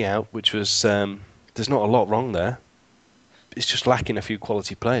very key out, which was there's not a lot wrong there. It's just lacking a few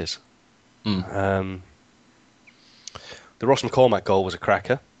quality players. The Ross McCormack goal was a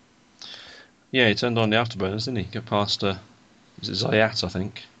cracker. Yeah, he turned on the afterburners, didn't he? Got past, was it Zayat, I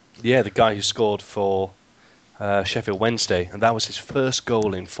think? Yeah, the guy who scored for Sheffield Wednesday, and that was his first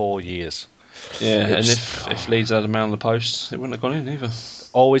goal in 4 years. Yeah, and if Leeds had a man on the post, it wouldn't have gone in either.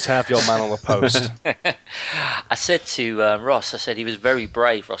 Always have your man on the post. I said to Ross, he was very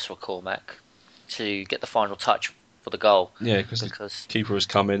brave, Ross McCormack, to get the final touch for the goal. Yeah, because the keeper was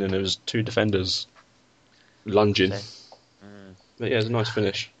coming and there was 2 defenders lunging. But yeah, it was a nice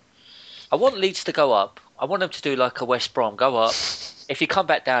finish. I want Leeds to go up. I want them to do like a West Brom, go up. If you come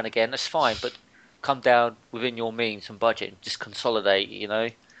back down again, that's fine, but come down within your means and budget. Just consolidate,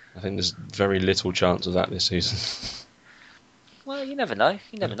 I think there's very little chance of that this season. Well, you never know.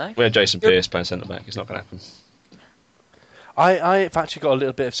 We had Jason Pearce playing centre-back. It's not going to happen. I've actually got a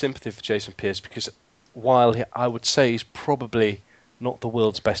little bit of sympathy for Jason Pearce because while I would say he's probably not the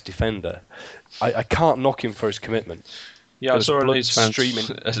world's best defender, I can't knock him for his commitment. Yeah, I saw at least fans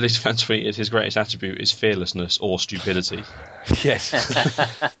tweeted his greatest attribute is fearlessness or stupidity. Yes.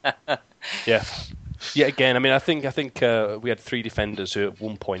 Yeah. Yeah, again, I mean, I think we had 3 defenders who at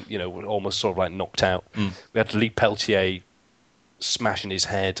one point, were almost sort of like knocked out. We had Lee Peltier smashing his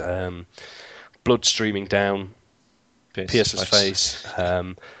head, blood streaming down Pierce's face,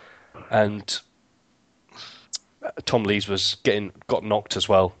 and Tom Lees got knocked as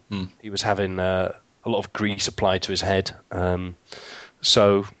well. He was having a lot of grease applied to his head.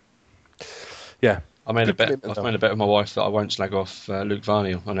 So, yeah. I've made a bet with my wife that I won't slag off Luke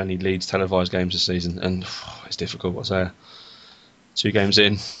Varney on any Leeds televised games this season, and it's difficult. What's there? 2 games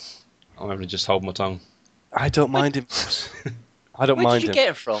in, I'm having to just hold my tongue. I don't mind him. I don't Where mind did you him. get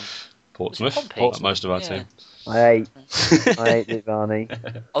him from? Portsmouth, Pompey? like most of our team. I hate Luke Varney.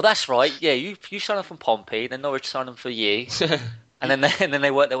 Oh, that's right. Yeah, you signed him from Pompey, then Norwich signed him for you, and then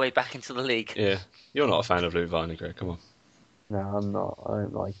they worked their way back into the league. Yeah, you're not a fan of Luke Varney, Greg. Come on. No, I'm not. I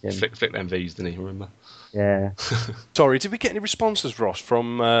don't like him. Flick them V's, didn't he? Remember? Yeah. Sorry, did we get any responses, Ross,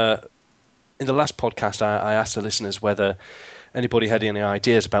 from... in the last podcast, I asked the listeners whether anybody had any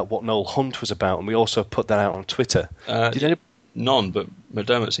ideas about what Noel Hunt was about, and we also put that out on Twitter. None, but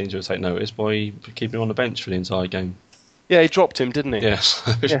McDermott seems to have taken notice by keeping him on the bench for the entire game. Yeah, he dropped him, didn't he? Yes.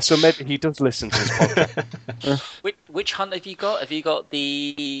 Yeah, so maybe he does listen to this podcast. Which Hunt have you got? Have you got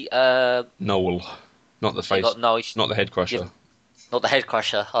the... Noel. Not the face. Not the head crusher. Not the head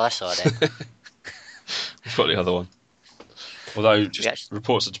crusher. Oh, that's all right then. We've got the other one. Although,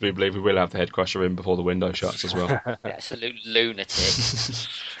 reports are to be believed, we will have the head crusher in before the window shuts as well. The absolute lunatic.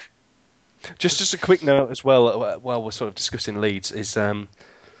 Just a quick note as well, while we're sort of discussing Leeds, is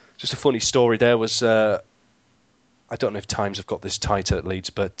just a funny story. There was, I don't know if Times have got this tight at Leeds,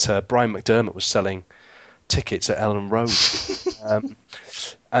 but Brian McDermott was selling tickets at Ellen Road.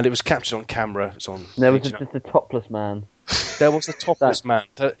 And it was captured on camera. It was on. There was just a topless man. There was a topless man.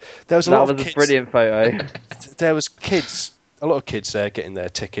 There was a that lot was of a kids. brilliant photo. There was a lot of kids there getting their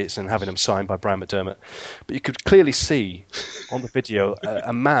tickets and having them signed by Brian McDermott. But you could clearly see on the video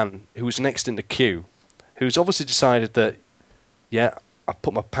a man who was next in the queue, who's obviously decided that, yeah, I've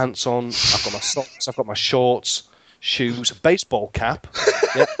put my pants on, I've got my socks, I've got my shorts, shoes, a baseball cap.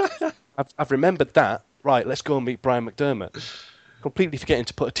 Yeah, I've remembered that. Right, let's go and meet Brian McDermott. Completely forgetting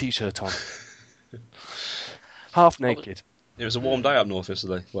to put a t-shirt on. Half naked. It was a warm day up north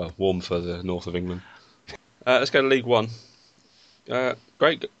yesterday. Well, warm for the north of England. Let's go to League One.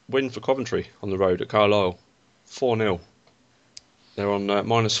 Great win for Coventry on the road at Carlisle. 4-0. They're on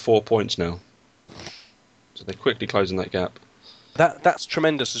 -4 points now. So they're quickly closing that gap. That's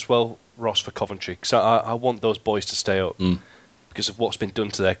tremendous as well, Ross, for Coventry. Because I want those boys to stay up because of what's been done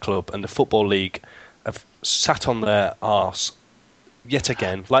to their club. And the Football League have sat on their arse yet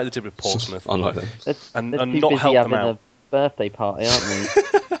again, like they did with Portsmouth. Unlike them. And too not busy help them having out. a birthday party, aren't they?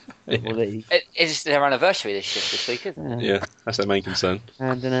 Yeah. It's their anniversary this week, isn't it? Yeah, that's their main concern.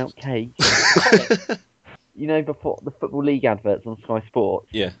 Handing out cake. You know, before the Football League adverts on Sky Sports,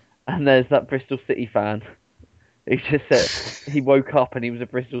 Yeah. and there's that Bristol City fan who just said he woke up and he was a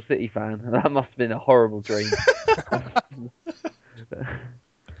Bristol City fan, and that must have been a horrible dream.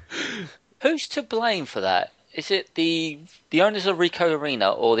 Who's to blame for that? Is it the owners of Ricoh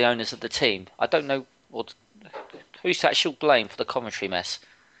Arena or the owners of the team? I don't know. Who's to actually blame for the Coventry mess?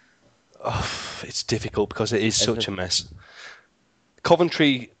 Oh, it's difficult because it is such a mess.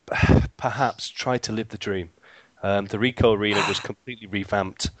 Coventry perhaps tried to live the dream. The Ricoh Arena was completely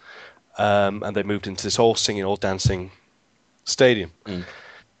revamped, and they moved into this all singing, all dancing stadium.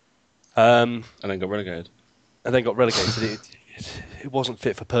 And then got relegated. It wasn't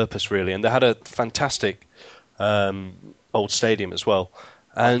fit for purpose, really. And they had a fantastic old stadium as well.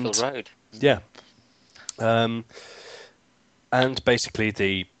 And Anfield Road. yeah. And basically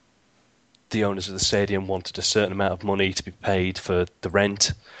the owners of the stadium wanted a certain amount of money to be paid for the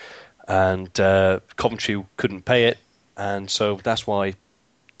rent, and Coventry couldn't pay it, and so that's why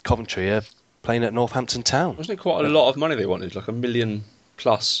Coventry are playing at Northampton Town. Wasn't it quite a lot of money they wanted? Like $1 million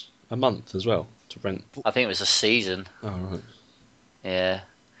plus a month as well to rent? I think it was a season. Oh, right. Yeah.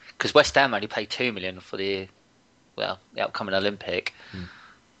 Because West Ham only paid $2 million for the upcoming Olympic.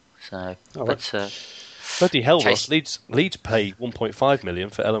 So, Bloody hell, Chase- Ross. Leeds pay 1.5 million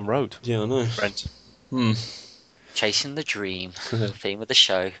for Ellen Road. Yeah, I know. Rent. Chasing the dream, theme of the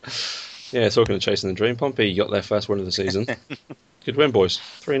show. Yeah, talking of chasing the dream, Pompey got their first win of the season. Good win, boys.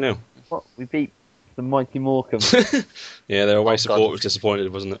 3-0. What? We beat the mighty Morecambe. Yeah, their away Oh, support God. was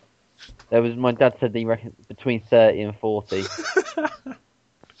disappointed, wasn't it? There was, my dad said he reckoned between 30 and 40.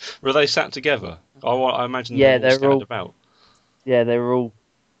 Were they sat together? I imagine Yeah, they were they're scattered all- about. Yeah, they were all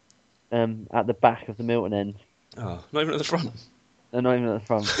at the back of the Milton end. Oh, not even at the front. They're not even at the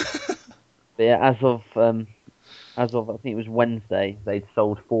front. But yeah, as of I think it was Wednesday, they'd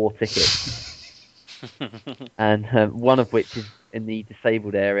sold 4 tickets. and one of which is in the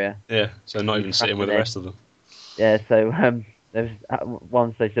disabled area. Yeah, so not even sitting with the rest of them. Yeah, so there was at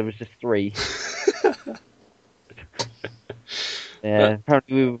one stage there was just 3. Yeah,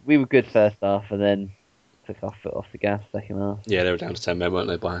 apparently we were good first half, and then took our foot off the gas second half. Yeah, they were down to 10 men, weren't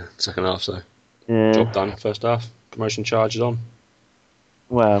they, by the second half? So Yeah. job done first half. Promotion charges on.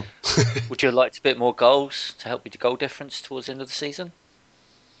 Well, Would you have liked a bit more goals to help with the goal difference towards the end of the season?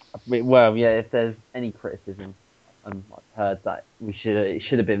 yeah. If there's any criticism, I've heard that it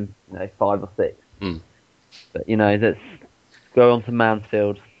should have been 5 or 6. But let's go on to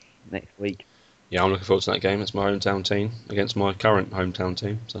Mansfield next week. Yeah, I'm looking forward to that game. It's my hometown team against my current hometown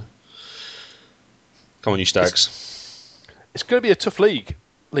team. So, come on, you Stags. It's going to be a tough league,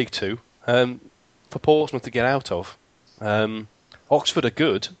 League Two, for Portsmouth to get out of. Oxford are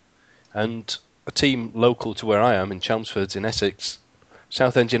good, and a team local to where I am in Chelmsford in Essex,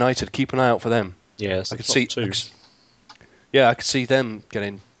 Southend United. Keep an eye out for them. Yeah, I could see. I could see them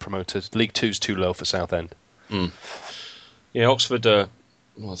getting promoted. League Two's too low for Southend. Yeah, Oxford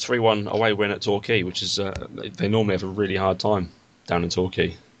 3-1 away win at Torquay, which is they normally have a really hard time down in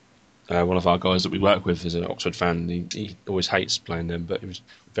Torquay. One of our guys that we work with is an Oxford fan. He always hates playing them, but he was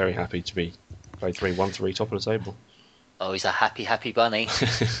very happy to play 3-1-3 top of the table. Oh, he's a happy bunny.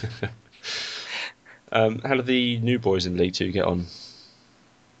 How do the new boys in League Two get on?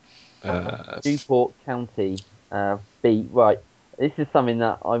 Newport County beat. Right, this is something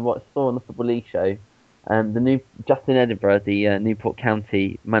that I saw on the Football League show. The new Justin Edinburgh, the Newport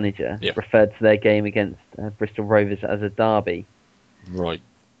County manager, referred to their game against Bristol Rovers as a derby. Right.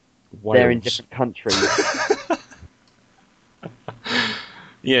 They're in different countries.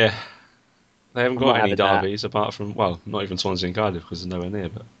 Yeah. They haven't got any derbies apart from, not even Swansea and Cardiff because they're nowhere near,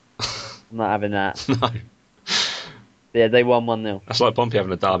 but... I'm not having that. No. Yeah, they won 1-0. That's like Pompey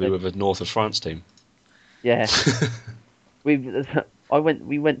having a derby with a North of France team. Yeah. We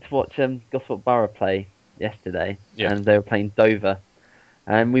went to watch Gosport Borough play yesterday, and they were playing Dover,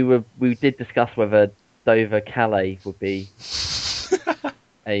 and we did discuss whether Dover Calais would be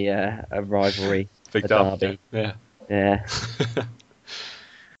a rivalry, Big derby. Yeah.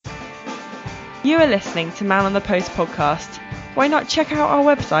 You are listening to Man on the Post podcast. Why not check out our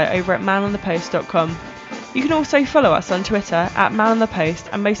website over at manonthepost.com. You can also follow us on Twitter at Man on the Post,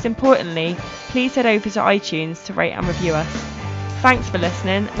 and most importantly, please head over to iTunes to rate and review us. Thanks for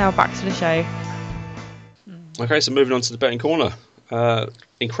listening. Now back to the show. Okay, so moving on to the betting corner.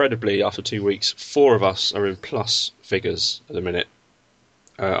 Incredibly, after 2 weeks, 4 of us are in plus figures at the minute.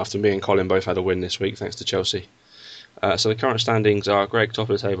 After me and Colin both had a win this week, thanks to Chelsea. So the current standings are Greg top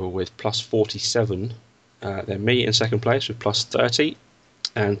of the table with plus 47. Then me in second place with plus 30.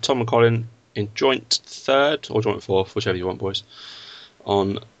 And Tom and Colin in joint third, or joint fourth, whichever you want, boys,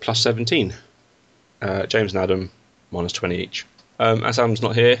 on plus 17. James and Adam, minus 20 each. As Adam's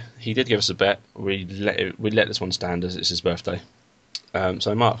not here, he did give us a bet. We let this one stand as it's his birthday.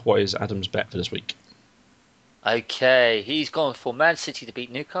 So Mark, what is Adam's bet for this week? Okay, he's gone for Man City to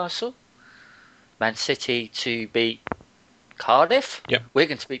beat Newcastle, Man City to beat Cardiff,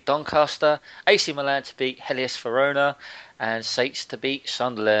 Wigan to beat Doncaster, AC Milan to beat Hellas Verona, and Saints to beat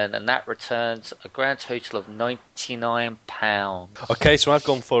Sunderland, and that returns a grand total of £99. Okay, so I've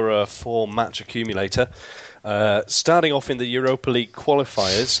gone for a 4-match accumulator. Starting off in the Europa League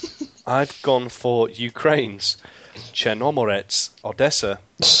qualifiers, I've gone for Ukraine's Chernomorets Odessa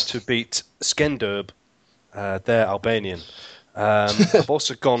to beat Skenderb. They're Albanian. I've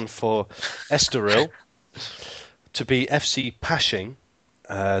also gone for Estoril to beat FC Pasching.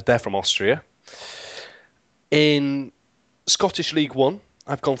 They're from Austria. In Scottish League One,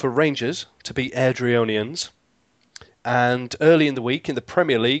 I've gone for Rangers to beat Airdrieonians. And early in the week, in the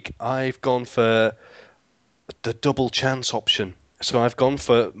Premier League, I've gone for the double chance option. So I've gone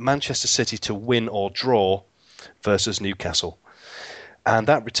for Manchester City to win or draw versus Newcastle. And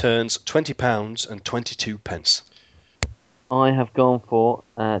that returns £20 and 22 pence. I have gone for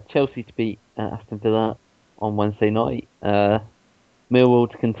Chelsea to beat Aston Villa on Wednesday night. Millwall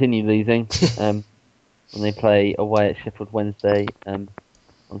to continue losing when they play away at Sheffield Wednesday on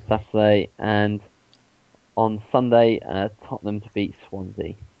Saturday. And on Sunday, Tottenham to beat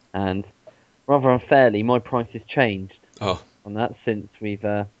Swansea. And rather unfairly, my price has changed on that since we've...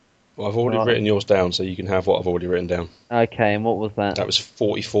 Well, I've already written yours down, so you can have what I've already written down. Okay, and what was that? That was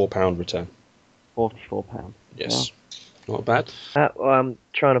 £44 return. £44. Yes. Yeah. Not bad. Well, I'm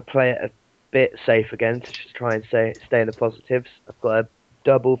trying to play it a bit safe again to just try and stay in the positives. I've got a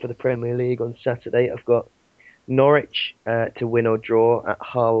double for the Premier League on Saturday. I've got Norwich to win or draw at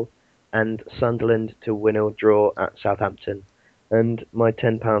Hull, and Sunderland to win or draw at Southampton. And my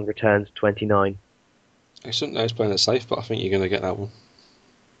 £10 returns 29. Excellent. No, he's playing it safe, but I think you're going to get that one,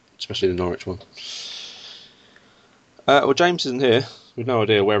 especially the Norwich one. Well, James isn't here. We've no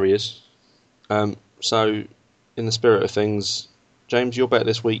idea where he is. So, in the spirit of things, James, your bet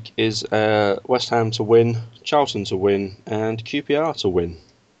this week is West Ham to win, Charlton to win, and QPR to win.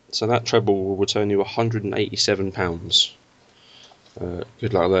 So that treble will return you £187.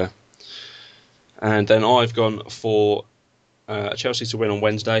 Good luck there. And then I've gone for Chelsea to win on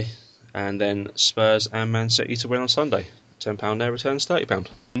Wednesday, and then Spurs and Man City to win on Sunday. £10 there returns £30.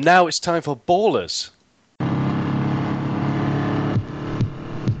 Now it's time for Ballers.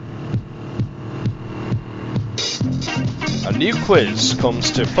 A new quiz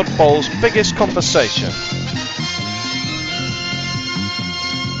comes to football's biggest conversation.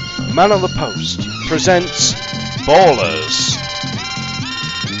 Man on the Post presents Ballers.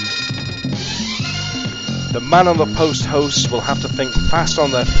 The Man on the Post hosts will have to think fast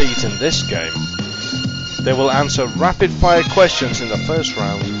on their feet in this game. They will answer rapid-fire questions in the first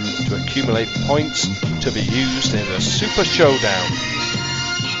round to accumulate points to be used in the Super Showdown.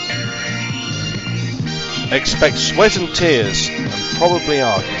 Expect sweat and tears and probably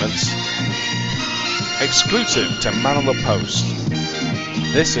arguments. Exclusive to Man on the Post.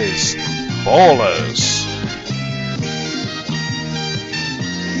 This is Ballers.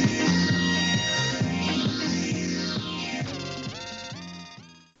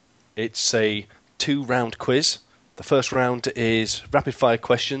 It's a 2-round quiz. The first round is rapid fire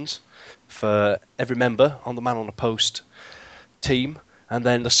questions for every member on the Man on the Post team. And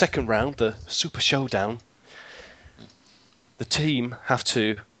then the second round, the Super Showdown, the team have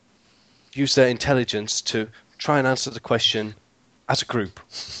to use their intelligence to try and answer the question as a group.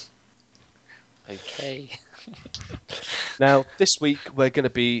 Okay. Now, this week we're going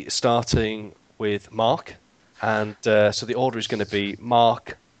to be starting with Mark. And so the order is going to be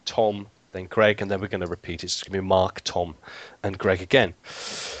Mark, Tom, then Greg, and then we're going to repeat it. It's going to be Mark, Tom, and Greg again.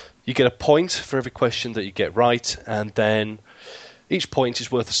 You get a point for every question that you get right, and then each point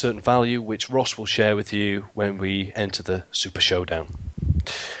is worth a certain value, which Ross will share with you when we enter the Super Showdown.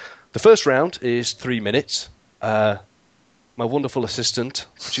 The first round is 3 minutes. My wonderful assistant,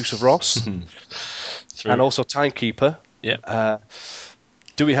 producer Ross, and also timekeeper. Yeah.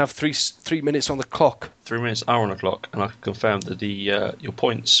 Do we have three minutes on the clock? 3 minutes are on the clock, and I can confirm that your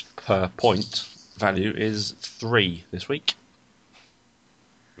points per point value is 3 this week.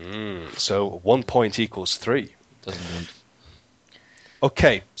 So 1 point equals 3. Doesn't mean.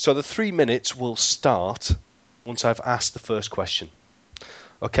 Okay, so the 3 minutes will start once I've asked the first question.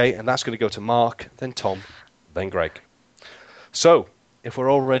 Okay, and that's going to go to Mark, then Tom, then Greg. So, if we're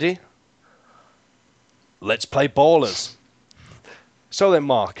all ready, let's play Ballers. So then,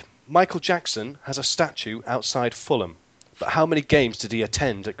 Mark, Michael Jackson has a statue outside Fulham, but how many games did he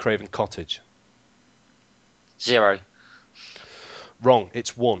attend at Craven Cottage? 0. Wrong,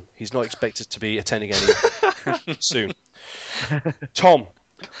 it's 1. He's not expected to be attending any soon. Tom,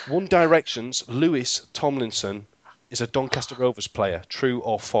 One Direction's Lewis Tomlinson is a Doncaster Rovers player. True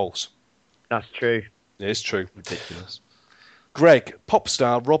or false? That's true. It is true. Ridiculous. Greg, pop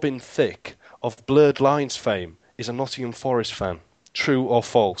star Robin Thicke of Blurred Lines fame is a Nottingham Forest fan. True or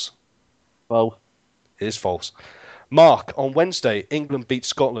false? False. It is false. Mark, on Wednesday, England beat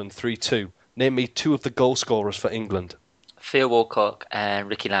Scotland 3-2. Name me 2 of the goal scorers for England. Theo Walcott and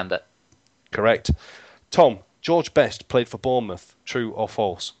Ricky Lambert. Correct. Tom, George Best played for Bournemouth. True or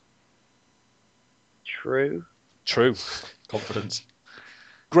false? True. True. Confidence.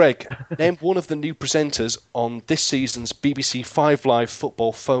 Greg, name one of the new presenters on this season's BBC 5 Live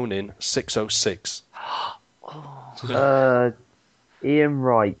football phone-in 606. Ian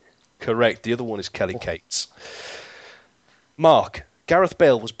Wright. Correct. The other one is Kelly Cates. Mark, Gareth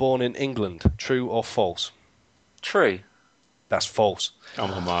Bale was born in England. True or false? True. That's false.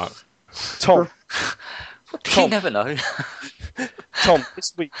 Come on, Mark. Tom. You never know. Tom,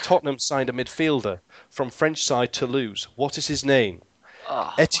 this week Tottenham signed a midfielder from French side Toulouse. What is his name?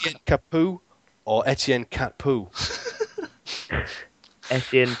 Etienne Capoue or Etienne Catpoue?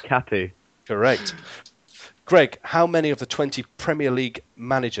 Etienne Capoue. Correct. Greg, how many of the 20 Premier League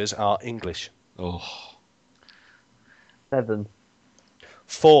managers are English? 7.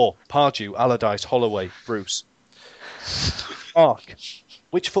 4. Pardew, Allardyce, Holloway, Bruce. Mark,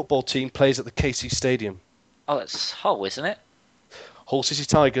 which football team plays at the KC Stadium? Oh, it's Hull, isn't it? Hull City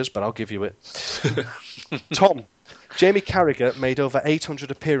Tigers, but I'll give you it. Tom, Jamie Carragher made over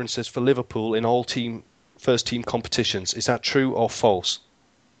 800 appearances for Liverpool in all first-team competitions. Is that true or false?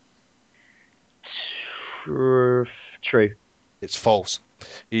 True. It's false.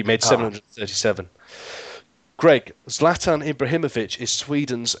 He made 737. Greg, Zlatan Ibrahimovic is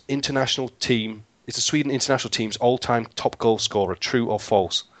Sweden's international team is the Sweden international team's all-time top goal scorer. True or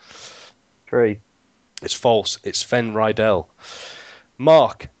false? True. It's false. It's Sven Rydell.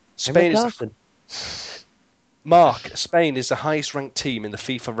 Mark, Spain Emma is Carson. Spain is the highest-ranked team in the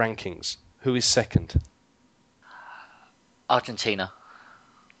FIFA rankings. Who is second? Argentina.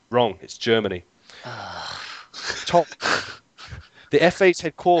 Wrong. It's Germany. Top. The FA's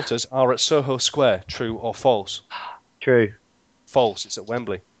headquarters are at Soho Square. True or false? True. False. It's at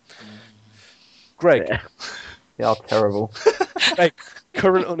Wembley. Greg. Yeah. They are terrible. Greg,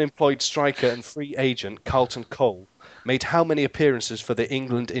 current unemployed striker and free agent Carlton Cole made how many appearances for the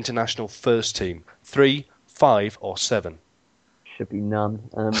England international first team? 3, 5, or 7? Should be none.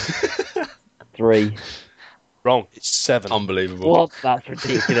 3. Wrong. It's 7. Unbelievable. What? That's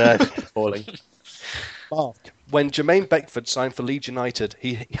ridiculous. Falling. Mark. When Jermaine Beckford signed for Leeds United,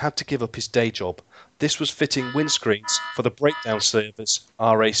 he had to give up his day job. This was fitting windscreens for the breakdown service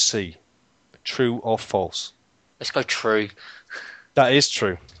RAC. True or false? Let's go true. That is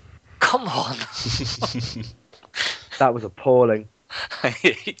true. Come on. That was appalling.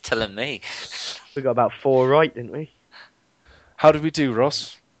 You're telling me. We got about 4 right, didn't we? How did we do,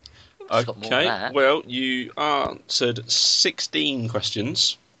 Ross? Got more than Okay, that. well, you answered 16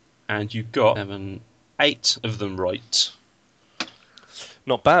 questions, and you got 8 of them right.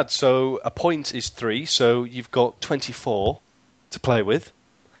 Not bad. So a point is 3, so you've got 24 to play with.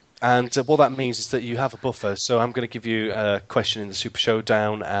 And what that means is that you have a buffer. So I'm going to give you a question in the Super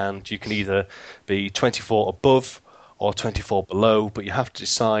Showdown, and you can either be 24 above or 24 below, but you have to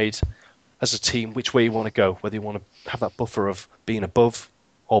decide as a team which way you want to go, whether you want to have that buffer of being above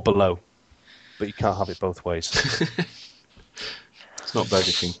or below. But you can't have it both ways. It's not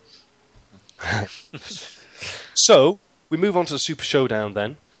Burger King. So we move on to the Super Showdown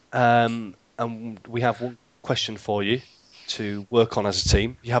then, and we have one question for you to work on as a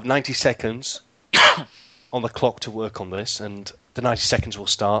team. You have 90 seconds on the clock to work on this, and the 90 seconds will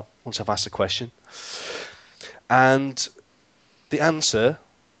start once I've asked the question. And the answer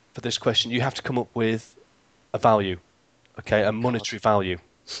for this question, you have to come up with a value, okay, a monetary value.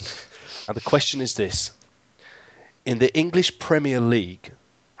 And the question is this: in the English Premier League,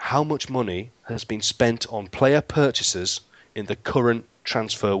 how much money has been spent on player purchases in the current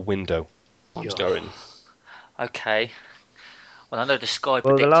transfer window? I'm just going. Okay. Well, I know the Sky Well,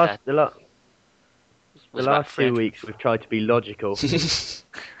 predictor the was about last 2 300. weeks we've tried to be logical with this.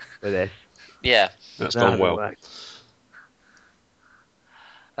 Yeah. That's No, gone no, well. What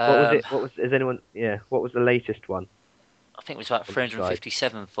was it? What was? Is anyone? Yeah. What was the latest one? I think it was about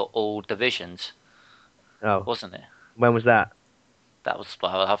 357 for all divisions, Oh, wasn't it? when was that? That was,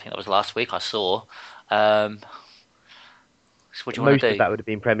 well, I think that was last week I saw. So what do you want Most to of do? that would have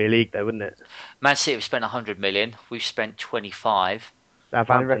been Premier League, though, wouldn't it? Man City have spent 100 million. We've spent 25.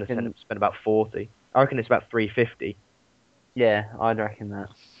 Southampton reckon- have spent about 40. I reckon it's about 350. Yeah, I'd reckon that.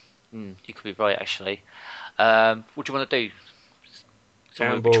 You could be right, actually. What do you want to do?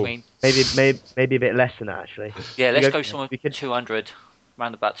 Somewhere Handball. between. Maybe a bit less than that, actually. Yeah, We let's go- go somewhere we could- 200,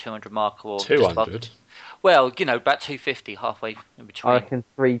 round about 200 mark, or just above. 200. Well, you know, about 250, halfway in I between. reckon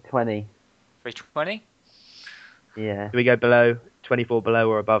 320. 320. Yeah. Do we go below 24 below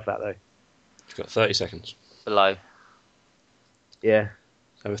or above that though? You've got 30 seconds. Below. Yeah.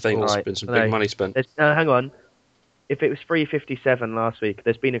 So I think there's Alright. been some No. big money spent. Hang on. If it was 357 last week,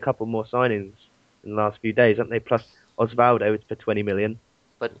 there's been a couple more signings in the last few days, haven't they? Plus Osvaldo, it's for 20 million.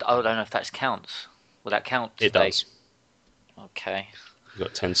 But I don't know if that counts. Will that count? It today? does. Okay. You've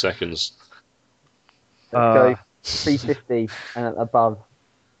got 10 seconds. Let's go 350 and above.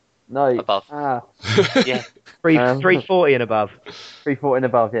 No. Above. Yeah. 340 and above. 340 and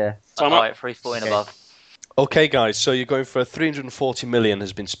above, yeah. Time All up. right, 340 and above. Okay, guys, so you're going for 340 million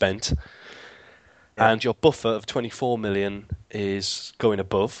has been spent, and your buffer of 24 million is going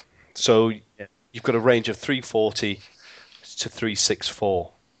above. So you've got a range of 340 to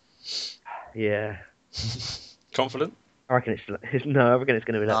 364. Yeah. Confident? I reckon it's no. I reckon it's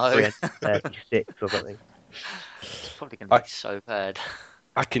going to be like 336 or something. It's probably going to be so bad.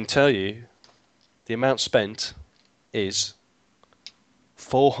 I can tell you the amount spent is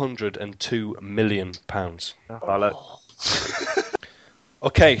 £402 million.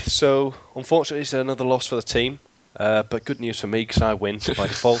 Okay, so unfortunately it's another loss for the team, but good news for me because I win by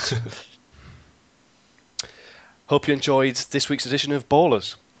default. Hope you enjoyed this week's edition of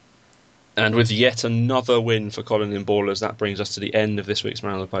Ballers. And with yet another win for Colin in Ballers, that brings us to the end of this week's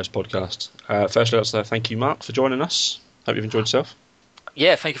Man on the Post podcast. Firstly, I'd like to thank you, Mark, for joining us. Hope you've enjoyed yourself.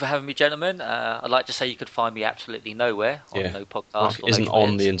 Yeah, thank you for having me, gentlemen. I'd like to say you could find me absolutely nowhere on no podcast. Mark or isn't no on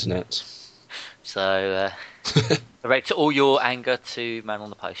Twitter. the internet. So direct all your anger to Man on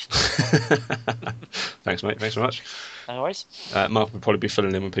the Post. Thanks, mate. Thanks very much. No worries. Mark will probably be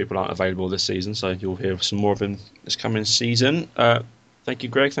filling in when people aren't available this season, so you'll hear some more of him this coming season. Thank you,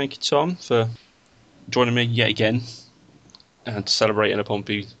 Greg. Thank you, Tom, for joining me yet again and celebrating a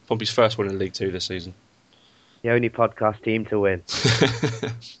Pompey's first win in League Two this season. The only podcast team to win.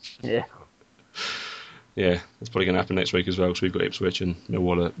 Yeah. Yeah, that's probably going to happen next week as well, because we've got Ipswich and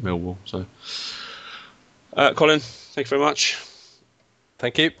Millwall at Millwall. So, Colin, thank you very much.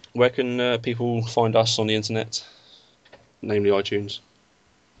 Thank you. Where can people find us on the internet, namely iTunes?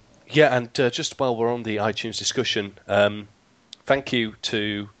 Yeah, and just while we're on the iTunes discussion, thank you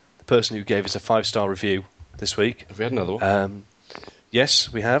to the person who gave us a 5-star review this week. Have we had another one?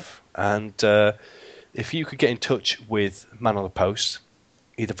 Yes, we have. And if you could get in touch with Man on the Post,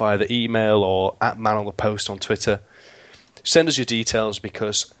 either via the email or at Man on the Post on Twitter, send us your details,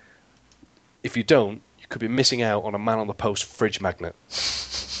 because if you don't, you could be missing out on a Man on the Post fridge magnet.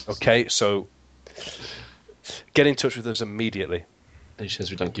 Okay, so get in touch with us immediately. He says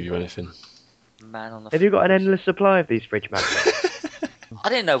we don't give you anything. Man on the. Have you got an endless supply of these fridge magnets? I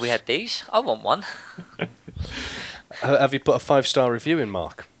didn't know we had these. I want one. Have you put a 5-star review in,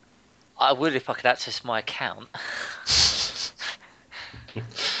 Mark? I would if I could access my account.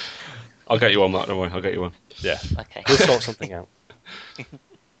 I'll get you one, Mark. Don't worry, I'll get you one. Yeah. Okay. We'll sort something out.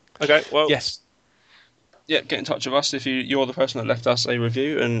 Okay, well, Yes. yeah, get in touch with us if you're the person that left us a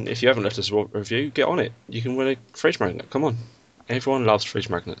review, and if you haven't left us a review, get on it. You can win a fridge magnet. Come on. Everyone loves fridge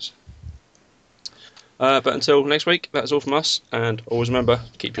magnets. But until next week, that's all from us, and always remember,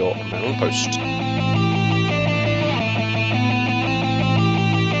 keep your Man on the Post.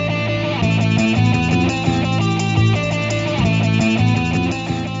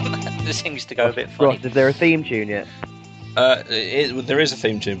 This seems to go a bit funny. Ross, is there a theme tune yet? There is a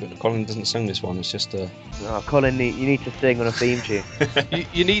theme tune, but Colin doesn't sing this one. It's just Oh, Colin, you need to sing on a theme tune.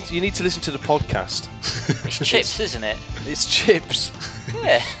 You need to listen to the podcast. It's Chips, isn't it? It's Chips.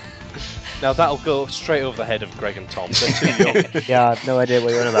 Yeah. Now that'll go straight over the head of Greg and Tom. They're too young. Yeah, I have no idea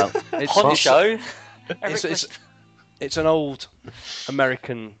what you're on about. Hot show. It's an old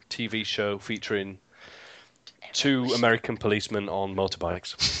American TV show featuring 2 American policemen on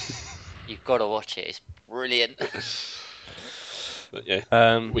motorbikes. You've got to watch it. It's brilliant. but yeah,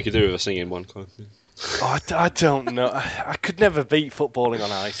 Um, we could do with a singing one, Colin. I don't know. I could never beat footballing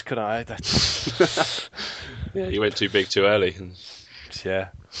on ice, could I? Yeah, you went too big too early. Yeah.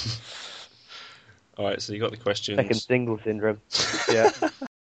 All right, so you got the questions. Second single syndrome. Yeah.